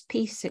Middle East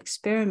peace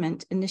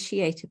experiment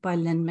initiated by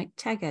Lynn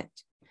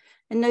McTaggart.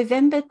 In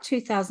November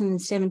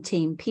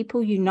 2017,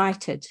 people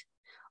united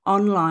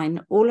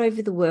online all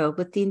over the world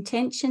with the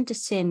intention to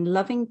send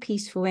loving,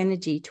 peaceful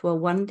energy to a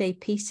one-day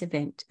peace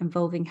event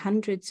involving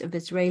hundreds of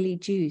Israeli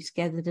Jews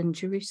gathered in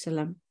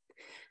Jerusalem.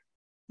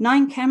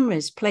 9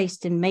 cameras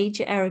placed in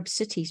major Arab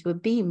cities were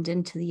beamed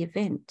into the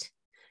event.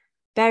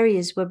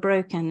 Barriers were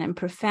broken and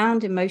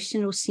profound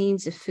emotional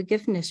scenes of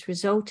forgiveness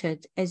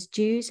resulted as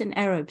Jews and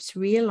Arabs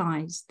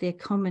realized their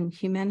common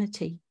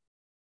humanity.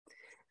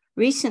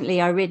 Recently,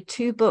 I read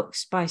 2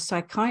 books by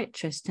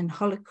psychiatrist and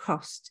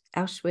Holocaust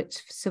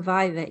Auschwitz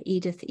survivor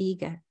Edith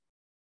Eger,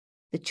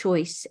 The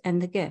Choice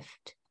and the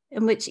Gift,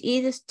 in which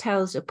Edith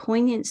tells a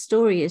poignant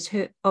story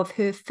of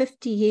her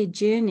 50-year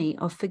journey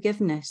of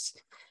forgiveness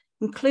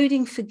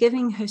including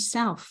forgiving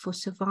herself for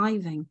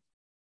surviving.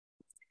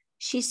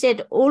 She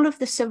said, all of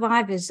the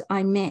survivors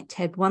I met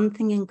had one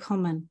thing in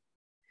common.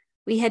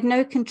 We had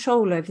no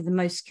control over the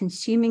most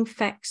consuming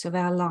facts of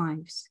our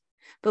lives,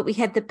 but we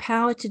had the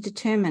power to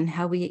determine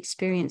how we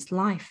experienced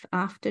life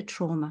after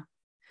trauma.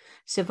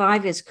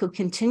 Survivors could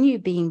continue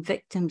being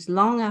victims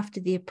long after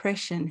the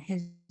oppression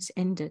has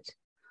ended,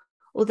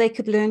 or they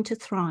could learn to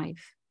thrive.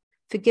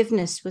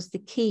 Forgiveness was the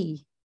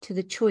key to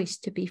the choice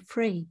to be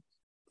free.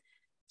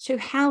 So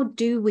how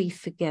do we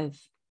forgive?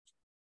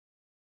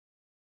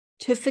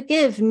 To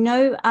forgive,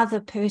 no other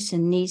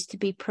person needs to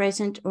be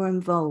present or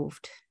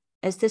involved,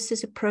 as this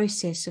is a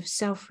process of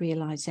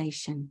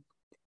self-realization.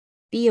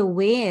 Be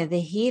aware the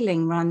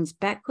healing runs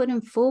backward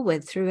and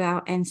forward through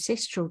our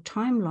ancestral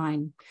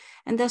timeline,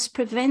 and thus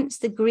prevents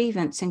the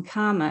grievance and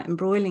karma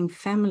embroiling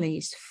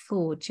families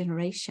for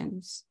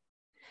generations.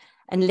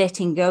 And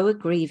letting go of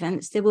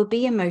grievance, there will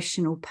be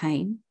emotional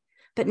pain,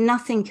 but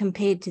nothing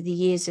compared to the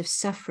years of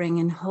suffering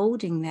and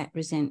holding that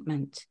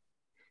resentment.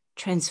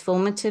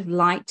 Transformative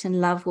light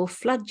and love will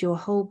flood your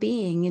whole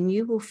being, and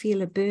you will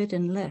feel a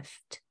burden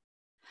lift.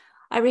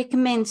 I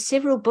recommend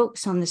several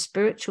books on the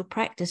spiritual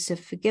practice of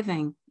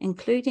forgiving,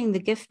 including The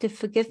Gift of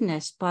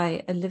Forgiveness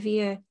by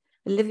Olivia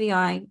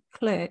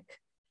Clerk.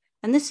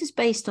 And this is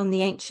based on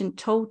the ancient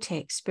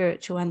Toltec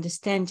spiritual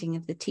understanding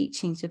of the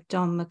teachings of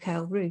Don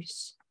Miguel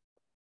Ruiz.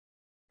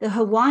 The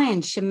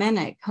Hawaiian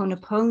shamanic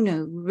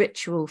Ho'oponopono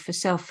ritual for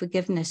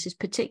self-forgiveness is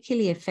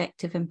particularly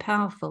effective and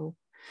powerful,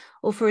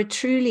 or for a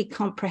truly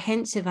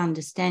comprehensive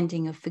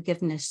understanding of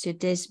forgiveness, Sir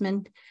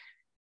Desmond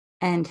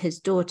and his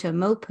daughter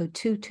Mopo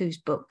Tutu's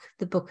book,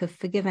 The Book of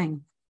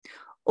Forgiving.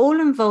 All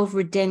involve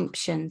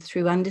redemption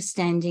through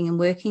understanding and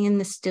working in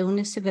the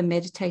stillness of a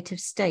meditative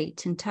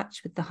state in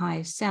touch with the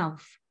higher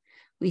self.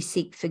 We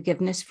seek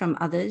forgiveness from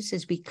others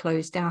as we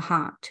closed our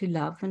heart to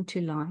love and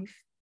to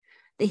life.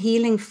 The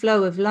healing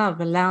flow of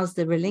love allows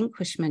the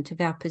relinquishment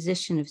of our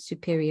position of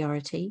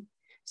superiority,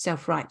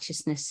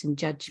 self-righteousness, and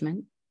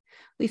judgment.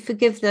 We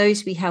forgive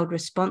those we held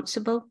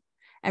responsible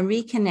and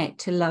reconnect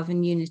to love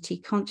and unity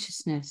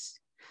consciousness.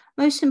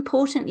 Most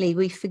importantly,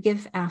 we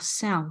forgive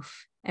ourselves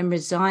and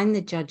resign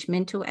the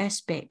judgmental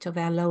aspect of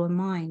our lower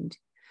mind,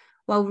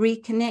 while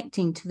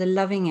reconnecting to the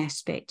loving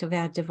aspect of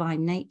our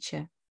divine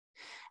nature.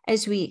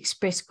 As we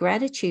express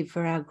gratitude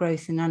for our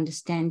growth and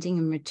understanding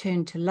and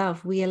return to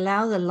love, we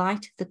allow the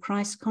light of the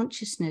Christ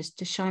consciousness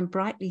to shine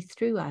brightly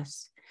through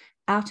us,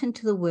 out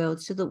into the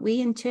world, so that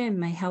we in turn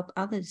may help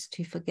others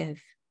to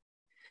forgive.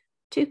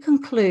 To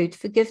conclude,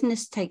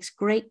 forgiveness takes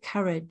great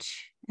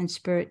courage and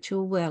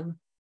spiritual will.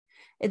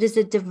 It is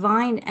a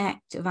divine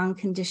act of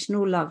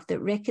unconditional love that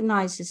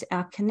recognizes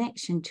our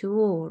connection to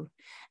all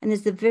and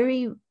is the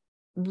very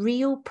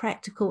real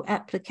practical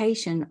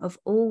application of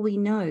all we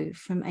know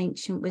from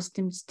ancient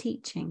wisdom's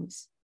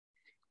teachings.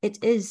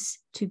 It is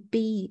to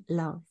be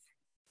love.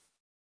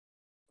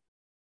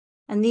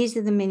 And these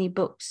are the many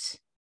books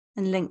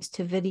and links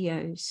to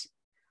videos.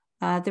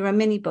 There are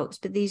many books,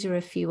 but these are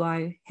a few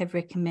I have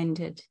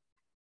recommended.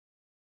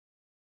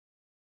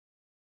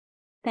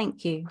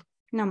 Thank you.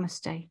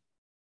 Namaste.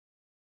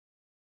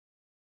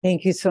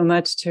 Thank you so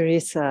much,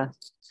 Teresa.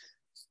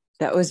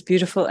 That was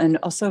beautiful and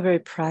also very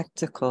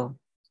practical,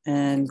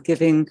 and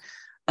giving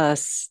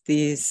us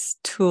these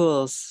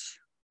tools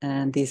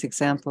and these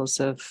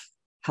examples of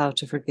how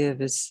to forgive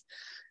is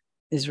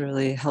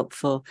really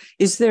helpful.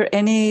 Is there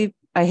any,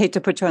 I hate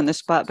to put you on the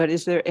spot, but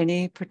is there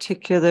any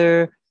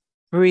particular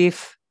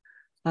brief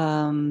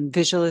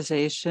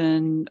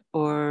visualization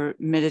or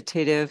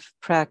meditative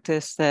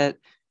practice that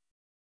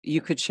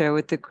you could share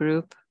with the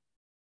group?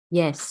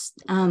 Yes.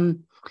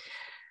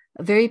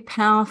 A very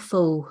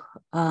powerful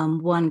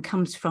one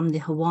comes from the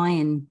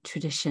Hawaiian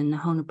tradition, the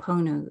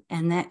Ho'oponopono,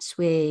 and that's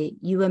where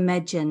you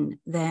imagine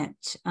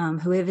that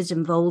whoever's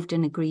involved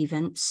in a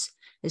grievance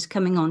is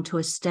coming onto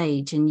a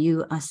stage and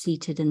you are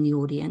seated in the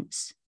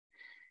audience.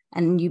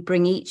 And you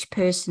bring each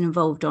person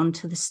involved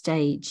onto the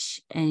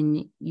stage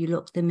and you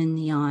look them in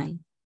the eye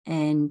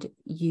and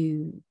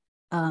you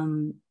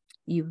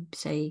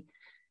say,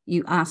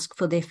 you ask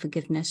for their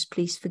forgiveness,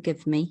 please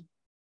forgive me.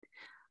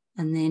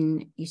 And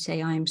then you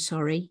say, I am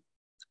sorry,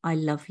 I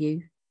love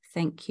you,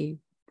 thank you.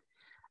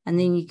 And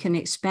then you can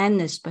expand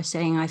this by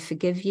saying, I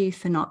forgive you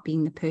for not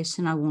being the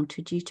person I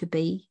wanted you to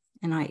be,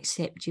 and I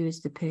accept you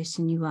as the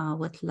person you are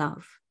with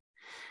love.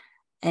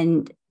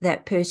 And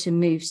that person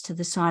moves to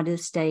the side of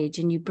the stage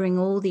and you bring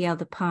all the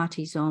other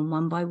parties on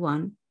one by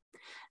one.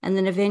 And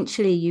then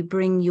eventually you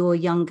bring your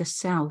younger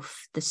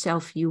self, the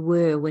self you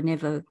were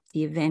whenever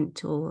the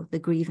event or the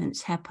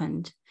grievance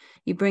happened.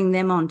 You bring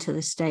them onto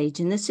the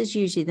stage. And this is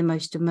usually the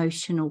most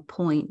emotional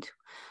point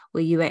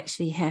where you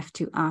actually have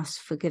to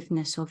ask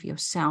forgiveness of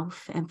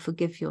yourself and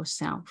forgive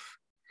yourself.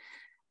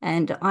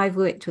 And I've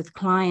worked with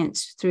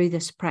clients through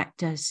this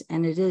practice,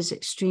 and it is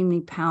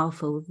extremely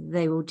powerful.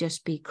 They will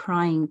just be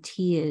crying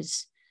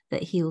tears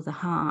that heal the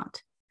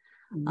heart.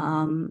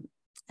 Mm-hmm.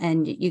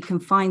 And you can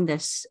find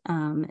this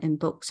in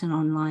books and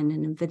online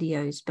and in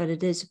videos, but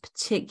it is a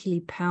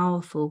particularly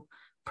powerful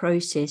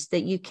process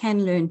that you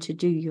can learn to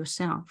do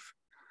yourself.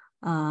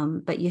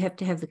 but you have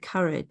to have the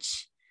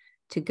courage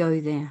to go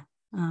there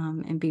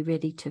and be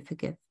ready to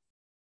forgive.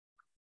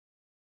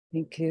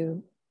 Thank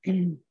you.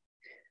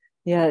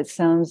 Yeah, it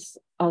sounds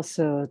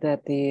also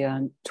that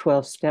the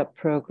 12-step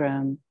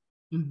program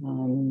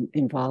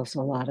involves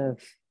a lot of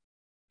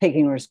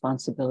taking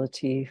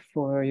responsibility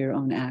for your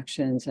own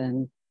actions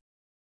and,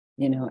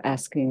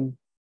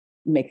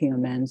 making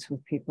amends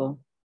with people.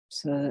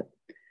 So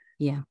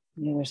yeah,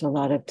 there's a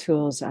lot of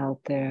tools out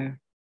there.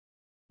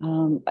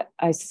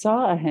 I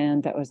saw a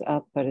hand that was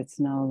up, but it's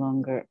no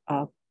longer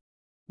up.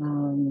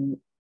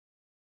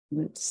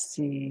 Let's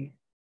see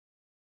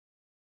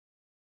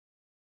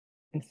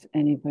if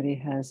anybody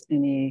has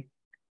any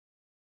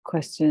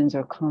questions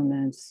or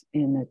comments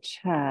in the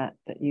chat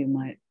that you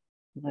might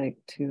like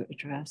to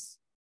address.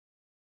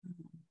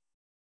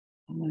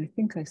 I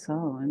think I saw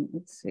one.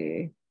 Let's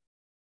see.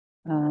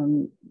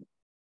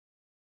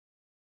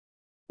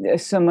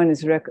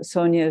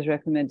 Sonia is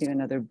recommending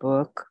another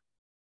book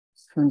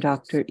from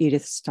Dr.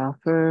 Edith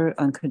Stauffer,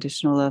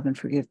 Unconditional Love and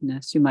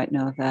Forgiveness. You might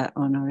know that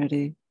one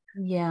already.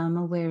 Yeah, I'm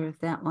aware of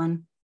that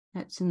one.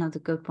 That's another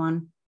good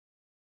one.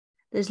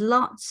 There's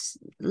lots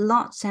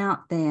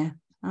out there.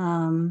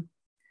 And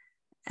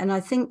I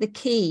think the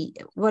key,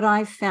 what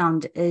I've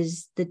found,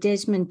 is the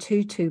Desmond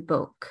Tutu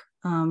book,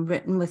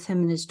 written with him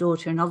and his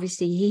daughter. And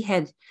obviously he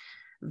had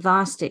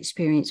vast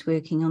experience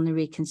working on the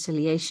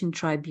reconciliation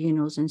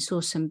tribunals and saw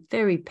some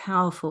very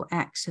powerful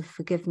acts of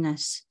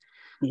forgiveness.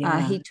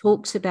 Yeah. He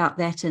talks about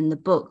that in the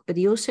book, but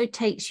he also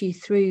takes you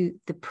through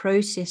the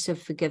process of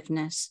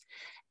forgiveness.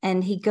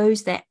 And he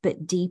goes that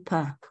bit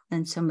deeper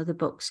than some of the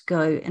books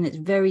go. And it's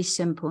very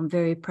simple and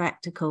very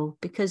practical,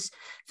 because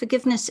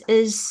forgiveness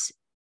is,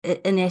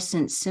 in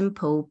essence,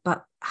 simple,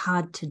 but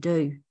hard to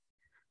do,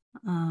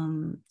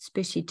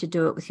 especially to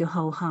do it with your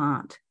whole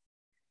heart.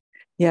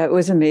 Yeah, it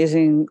was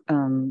amazing.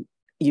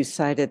 You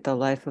cited the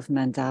life of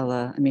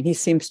Mandela. I mean, he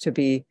seems to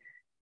be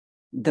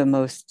the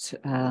most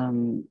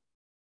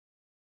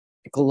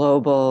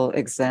global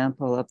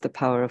example of the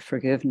power of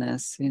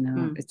forgiveness,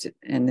 and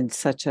in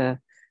such a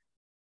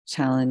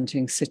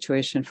challenging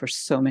situation for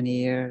so many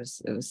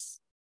years. It was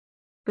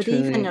But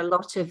truly... even a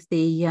lot of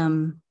the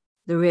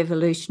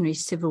revolutionary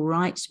civil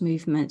rights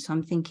movements,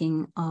 I'm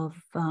thinking of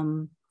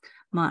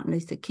Martin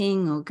Luther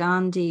King or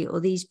Gandhi, or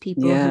these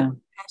people who had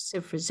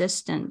passive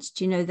resistance.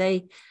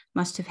 They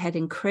must have had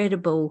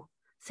incredible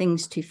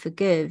things to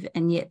forgive,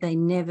 and yet they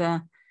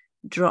never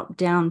dropped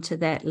down to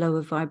that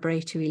lower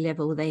vibratory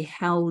level. They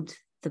held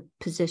the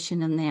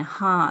position in their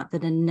heart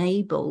that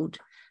enabled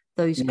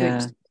those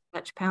groups to have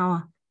such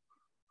power.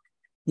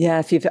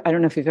 Yeah, I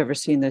don't know if you've ever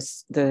seen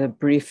the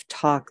brief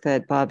talk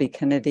that Bobby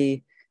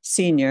Kennedy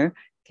Sr.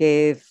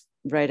 gave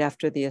right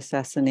after the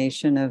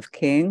assassination of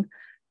King.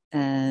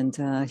 And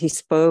he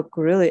spoke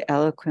really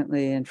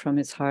eloquently and from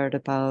his heart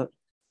about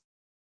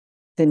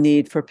the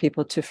need for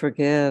people to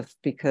forgive,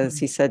 because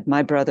he said,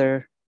 my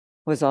brother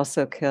was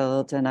also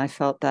killed and I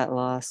felt that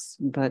loss.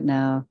 But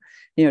now,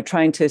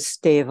 trying to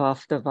stave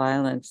off the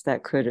violence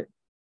that could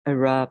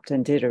erupt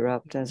and did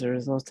erupt as a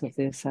result of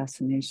the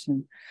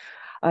assassination.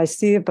 I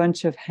see a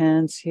bunch of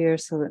hands here,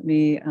 so let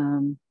me,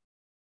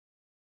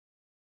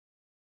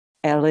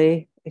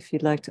 Ellie, if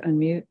you'd like to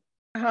unmute.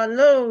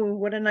 Hello,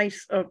 what a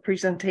nice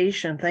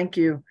presentation. Thank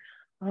you.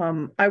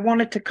 I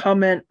wanted to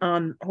comment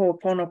on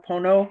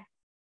Ho'oponopono.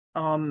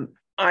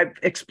 I've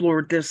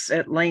explored this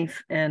at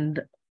length,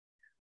 and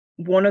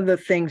one of the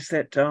things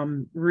that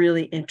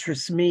really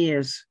interests me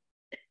is,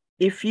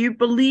 if you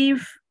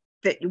believe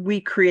that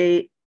we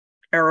create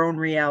our own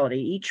reality,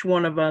 each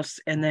one of us,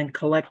 and then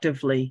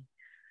collectively,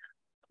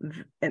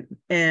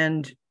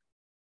 and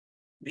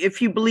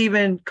if you believe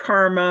in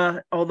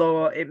karma,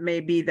 although it may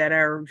be that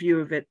our view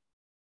of it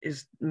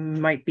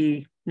might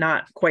be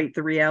not quite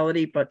the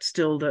reality, but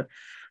still the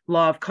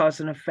law of cause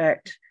and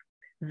effect,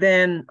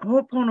 then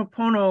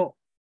Ho'oponopono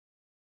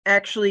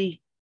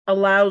actually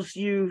allows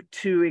you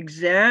to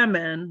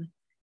examine,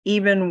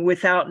 even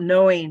without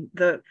knowing,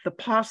 the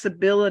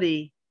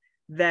possibility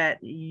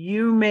that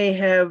you may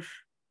have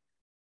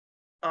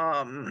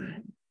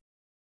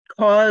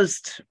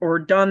caused or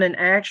done an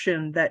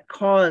action that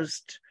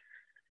caused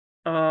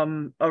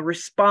a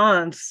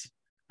response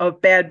of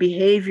bad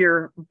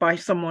behavior by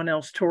someone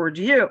else towards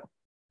you.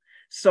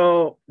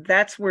 So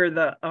that's where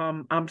the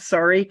I'm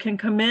sorry can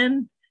come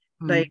in.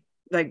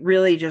 Like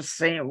really just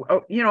saying,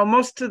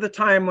 most of the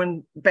time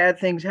when bad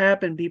things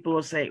happen, people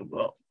will say,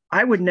 well,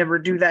 I would never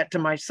do that to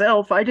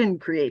myself. I didn't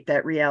create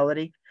that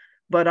reality.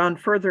 But on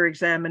further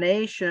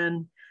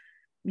examination,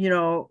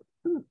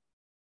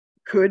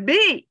 could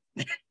be,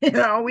 we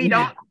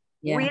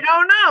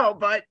don't know,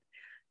 but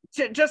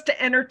just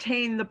to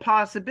entertain the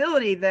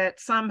possibility that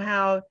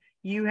somehow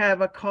you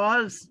have a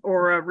cause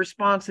or a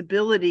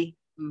responsibility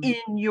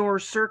in your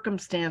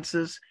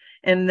circumstances,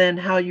 and then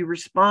how you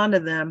respond to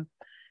them.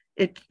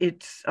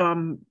 It's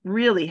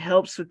really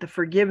helps with the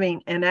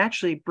forgiving and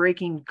actually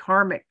breaking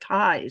karmic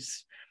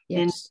ties.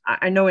 Yes.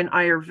 I know in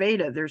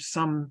Ayurveda, there's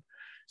some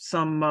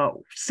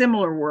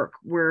similar work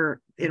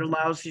where it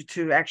allows you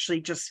to actually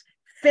just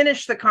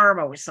finish the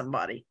karma with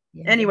somebody.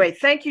 Anyway,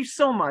 thank you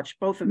so much,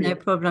 both of you. No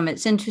problem.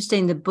 It's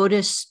interesting. The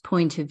Buddhist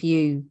point of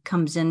view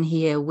comes in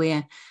here,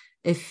 where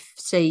if,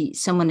 say,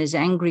 someone is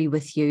angry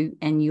with you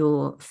and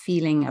you're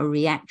feeling a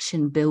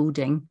reaction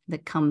building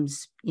that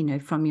comes,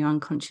 from your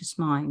unconscious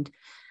mind,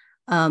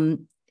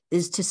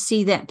 is to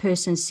see that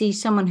person, see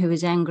someone who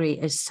is angry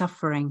as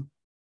suffering.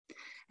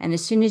 And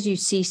as soon as you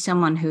see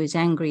someone who is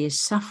angry as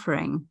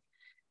suffering,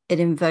 it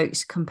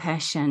invokes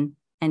compassion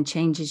and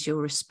changes your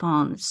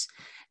response.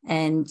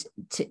 And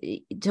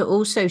to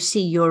also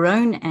see your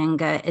own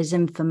anger as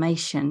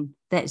information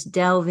that's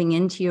delving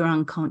into your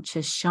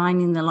unconscious,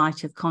 shining the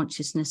light of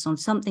consciousness on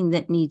something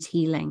that needs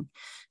healing.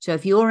 So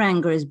if your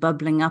anger is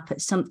bubbling up,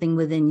 it's something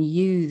within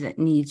you that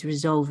needs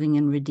resolving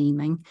and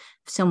redeeming.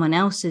 If someone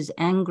else is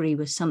angry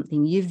with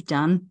something you've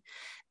done,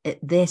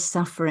 they're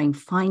suffering.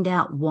 Find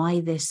out why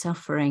they're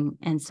suffering,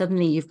 and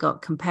suddenly you've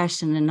got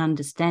compassion and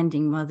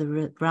understanding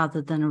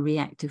rather than a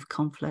reactive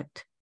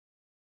conflict.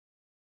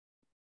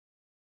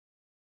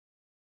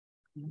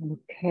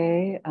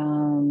 Okay.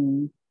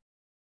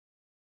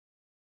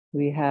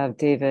 We have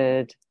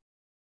David.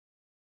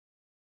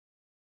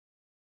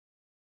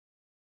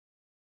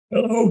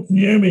 Hello, can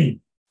you hear me?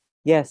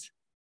 Yes.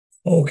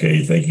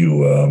 Okay, thank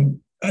you.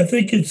 I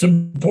think it's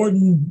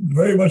important,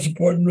 very much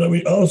important, that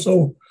we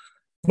also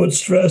put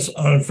stress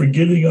on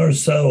forgiving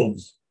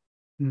ourselves.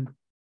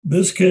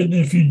 This can,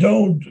 if you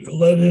don't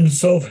let in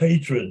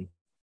self-hatred,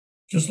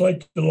 just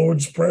like the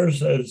Lord's Prayer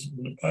says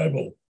in the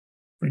Bible,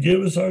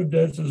 forgive us our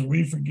debts as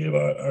we forgive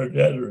our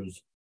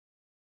debtors.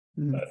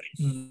 I think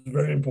this is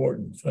very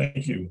important.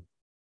 Thank you.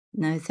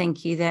 No,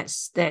 thank you.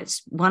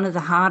 That's one of the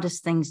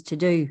hardest things to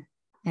do,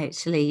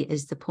 actually,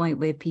 is the point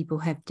where people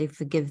have to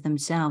forgive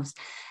themselves.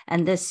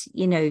 And this,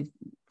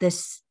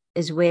 this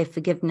is where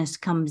forgiveness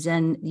comes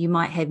in. You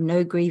might have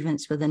no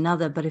grievance with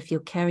another, but if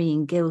you're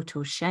carrying guilt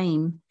or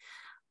shame,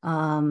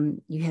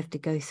 you have to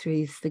go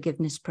through the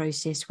forgiveness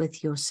process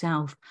with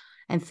yourself,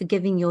 and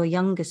forgiving your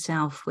younger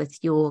self with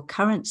your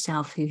current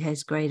self, who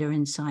has greater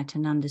insight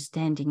and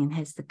understanding and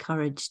has the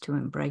courage to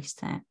embrace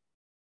that.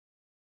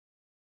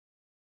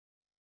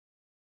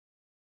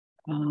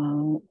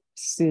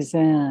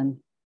 Suzanne.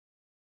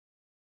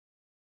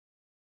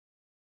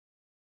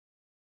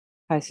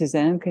 Hi,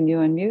 Suzanne. Can you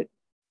unmute?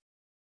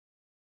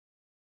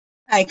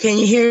 Hi, can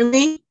you hear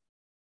me?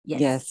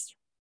 Yes.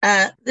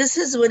 This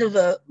is one of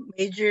a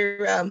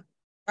major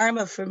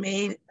karma for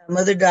me, a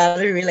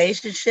mother-daughter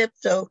relationship.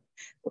 So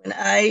when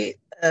my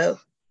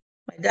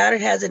daughter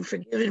hasn't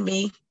forgiven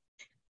me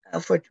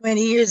for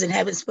 20 years and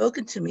haven't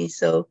spoken to me,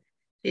 so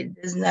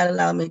it does not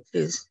allow me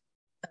to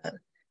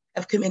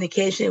have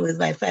communication with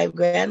my 5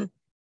 grandsons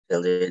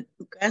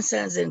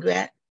and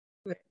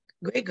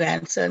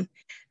great-grandson.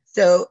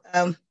 So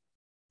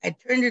I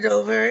turned it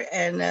over,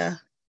 and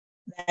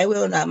thy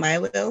will, not my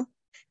will.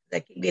 I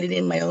can get it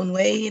in my own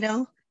way,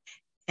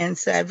 And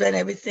so I've done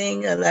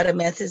everything, a lot of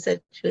methods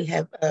that you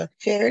have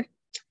shared.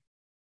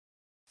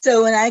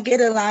 So when I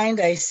get aligned,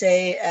 I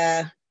say,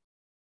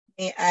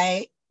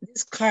 may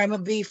this karma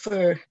be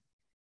for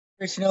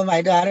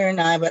my daughter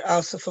and I, but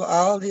also for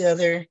all the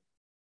other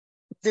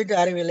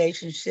mother-daughter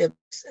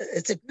relationships.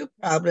 It's a group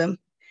problem,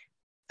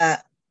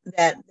 that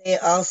they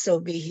also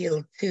be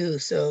healed too.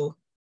 So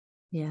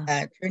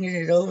turning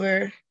it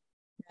over,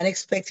 not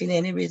expecting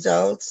any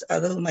results,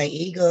 although my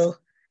ego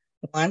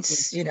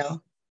wants, a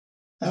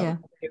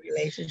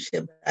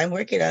relationship. I'm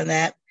working on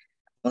that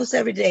almost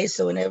every day.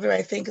 So whenever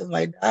I think of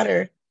my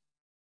daughter,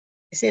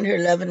 I send her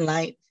love and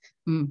light.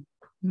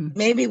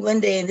 Maybe one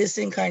day in this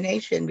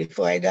incarnation,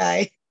 before I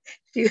die,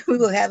 we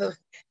will have a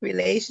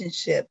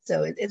relationship.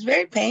 So it's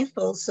very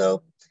painful.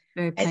 So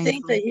I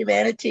think that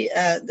humanity,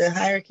 the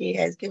hierarchy,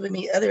 has given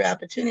me other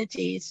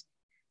opportunities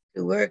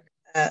to work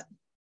on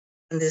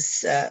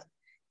this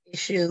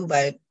issue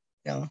by,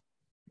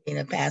 being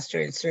a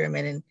pastor and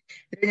sermon and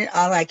learning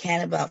all I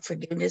can about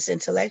forgiveness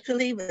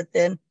intellectually, but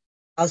then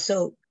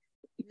also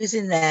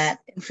using that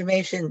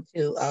information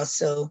to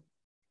also,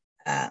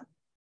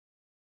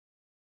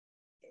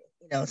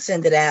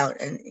 send it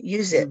out and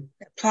use it,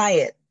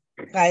 apply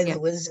the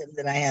wisdom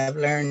that I have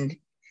learned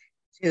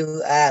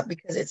to,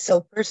 because it's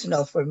so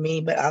personal for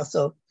me, but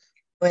also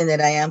knowing that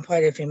I am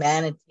part of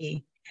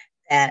humanity,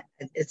 that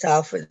it's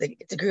all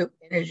it's a group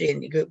energy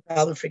and group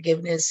problem,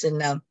 forgiveness,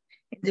 and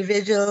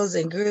individuals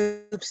and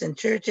groups and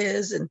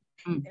churches and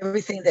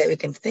everything that we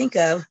can think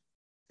of.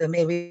 So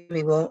maybe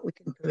we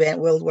can prevent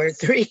World War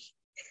III.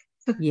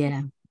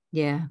 Yeah.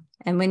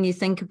 And when you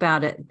think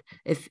about it,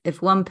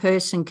 if one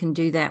person can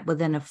do that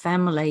within a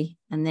family,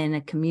 and then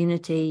a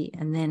community,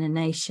 and then a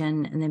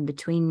nation, and then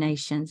between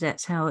nations,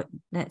 that's how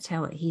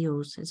it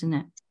heals, isn't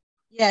it?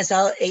 Yes,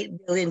 all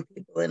 8 billion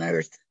people on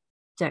Earth.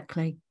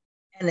 Exactly.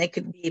 And they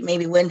could be,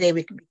 maybe one day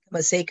we could become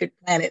a sacred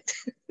planet.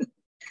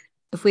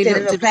 If we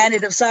instead of a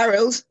planet of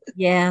sorrows.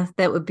 Yeah,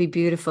 that would be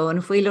beautiful. And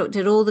if we looked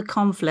at all the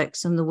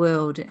conflicts in the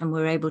world and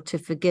we're able to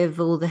forgive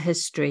all the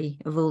history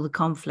of all the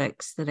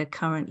conflicts that are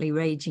currently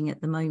raging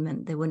at the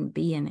moment, there wouldn't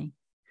be any.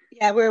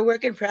 Yeah, we're a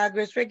work in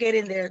progress. We're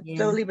getting there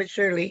slowly but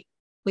surely.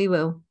 We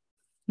will.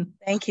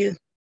 Thank you.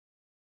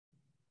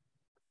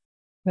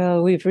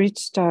 Well, we've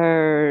reached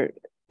our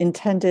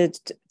intended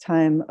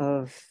time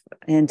of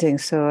ending,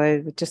 so I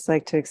would just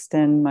like to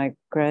extend my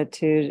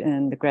gratitude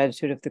and the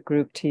gratitude of the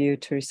group to you,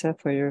 Teresa,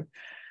 for your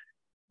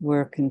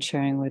work and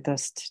sharing with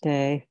us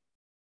today.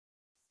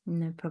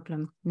 No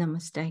problem.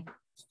 Namaste.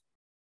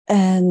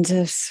 And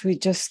if we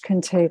just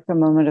can take a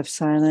moment of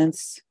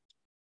silence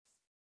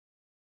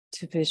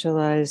to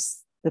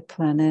visualize the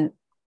planet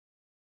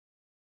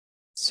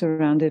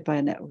surrounded by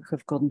a network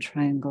of golden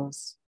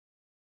triangles.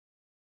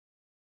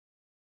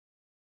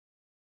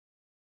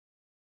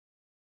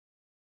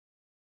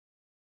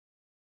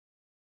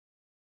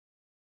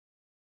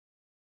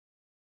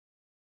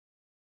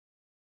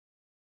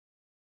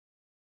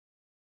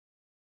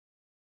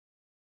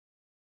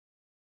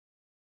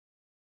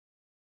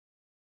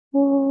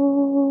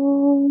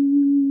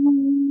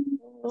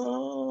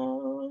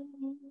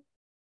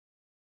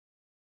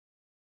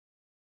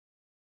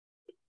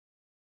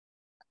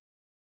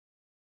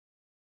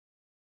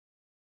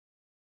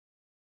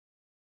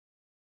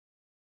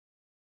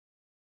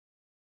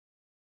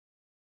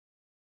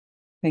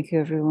 Thank you,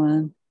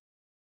 everyone.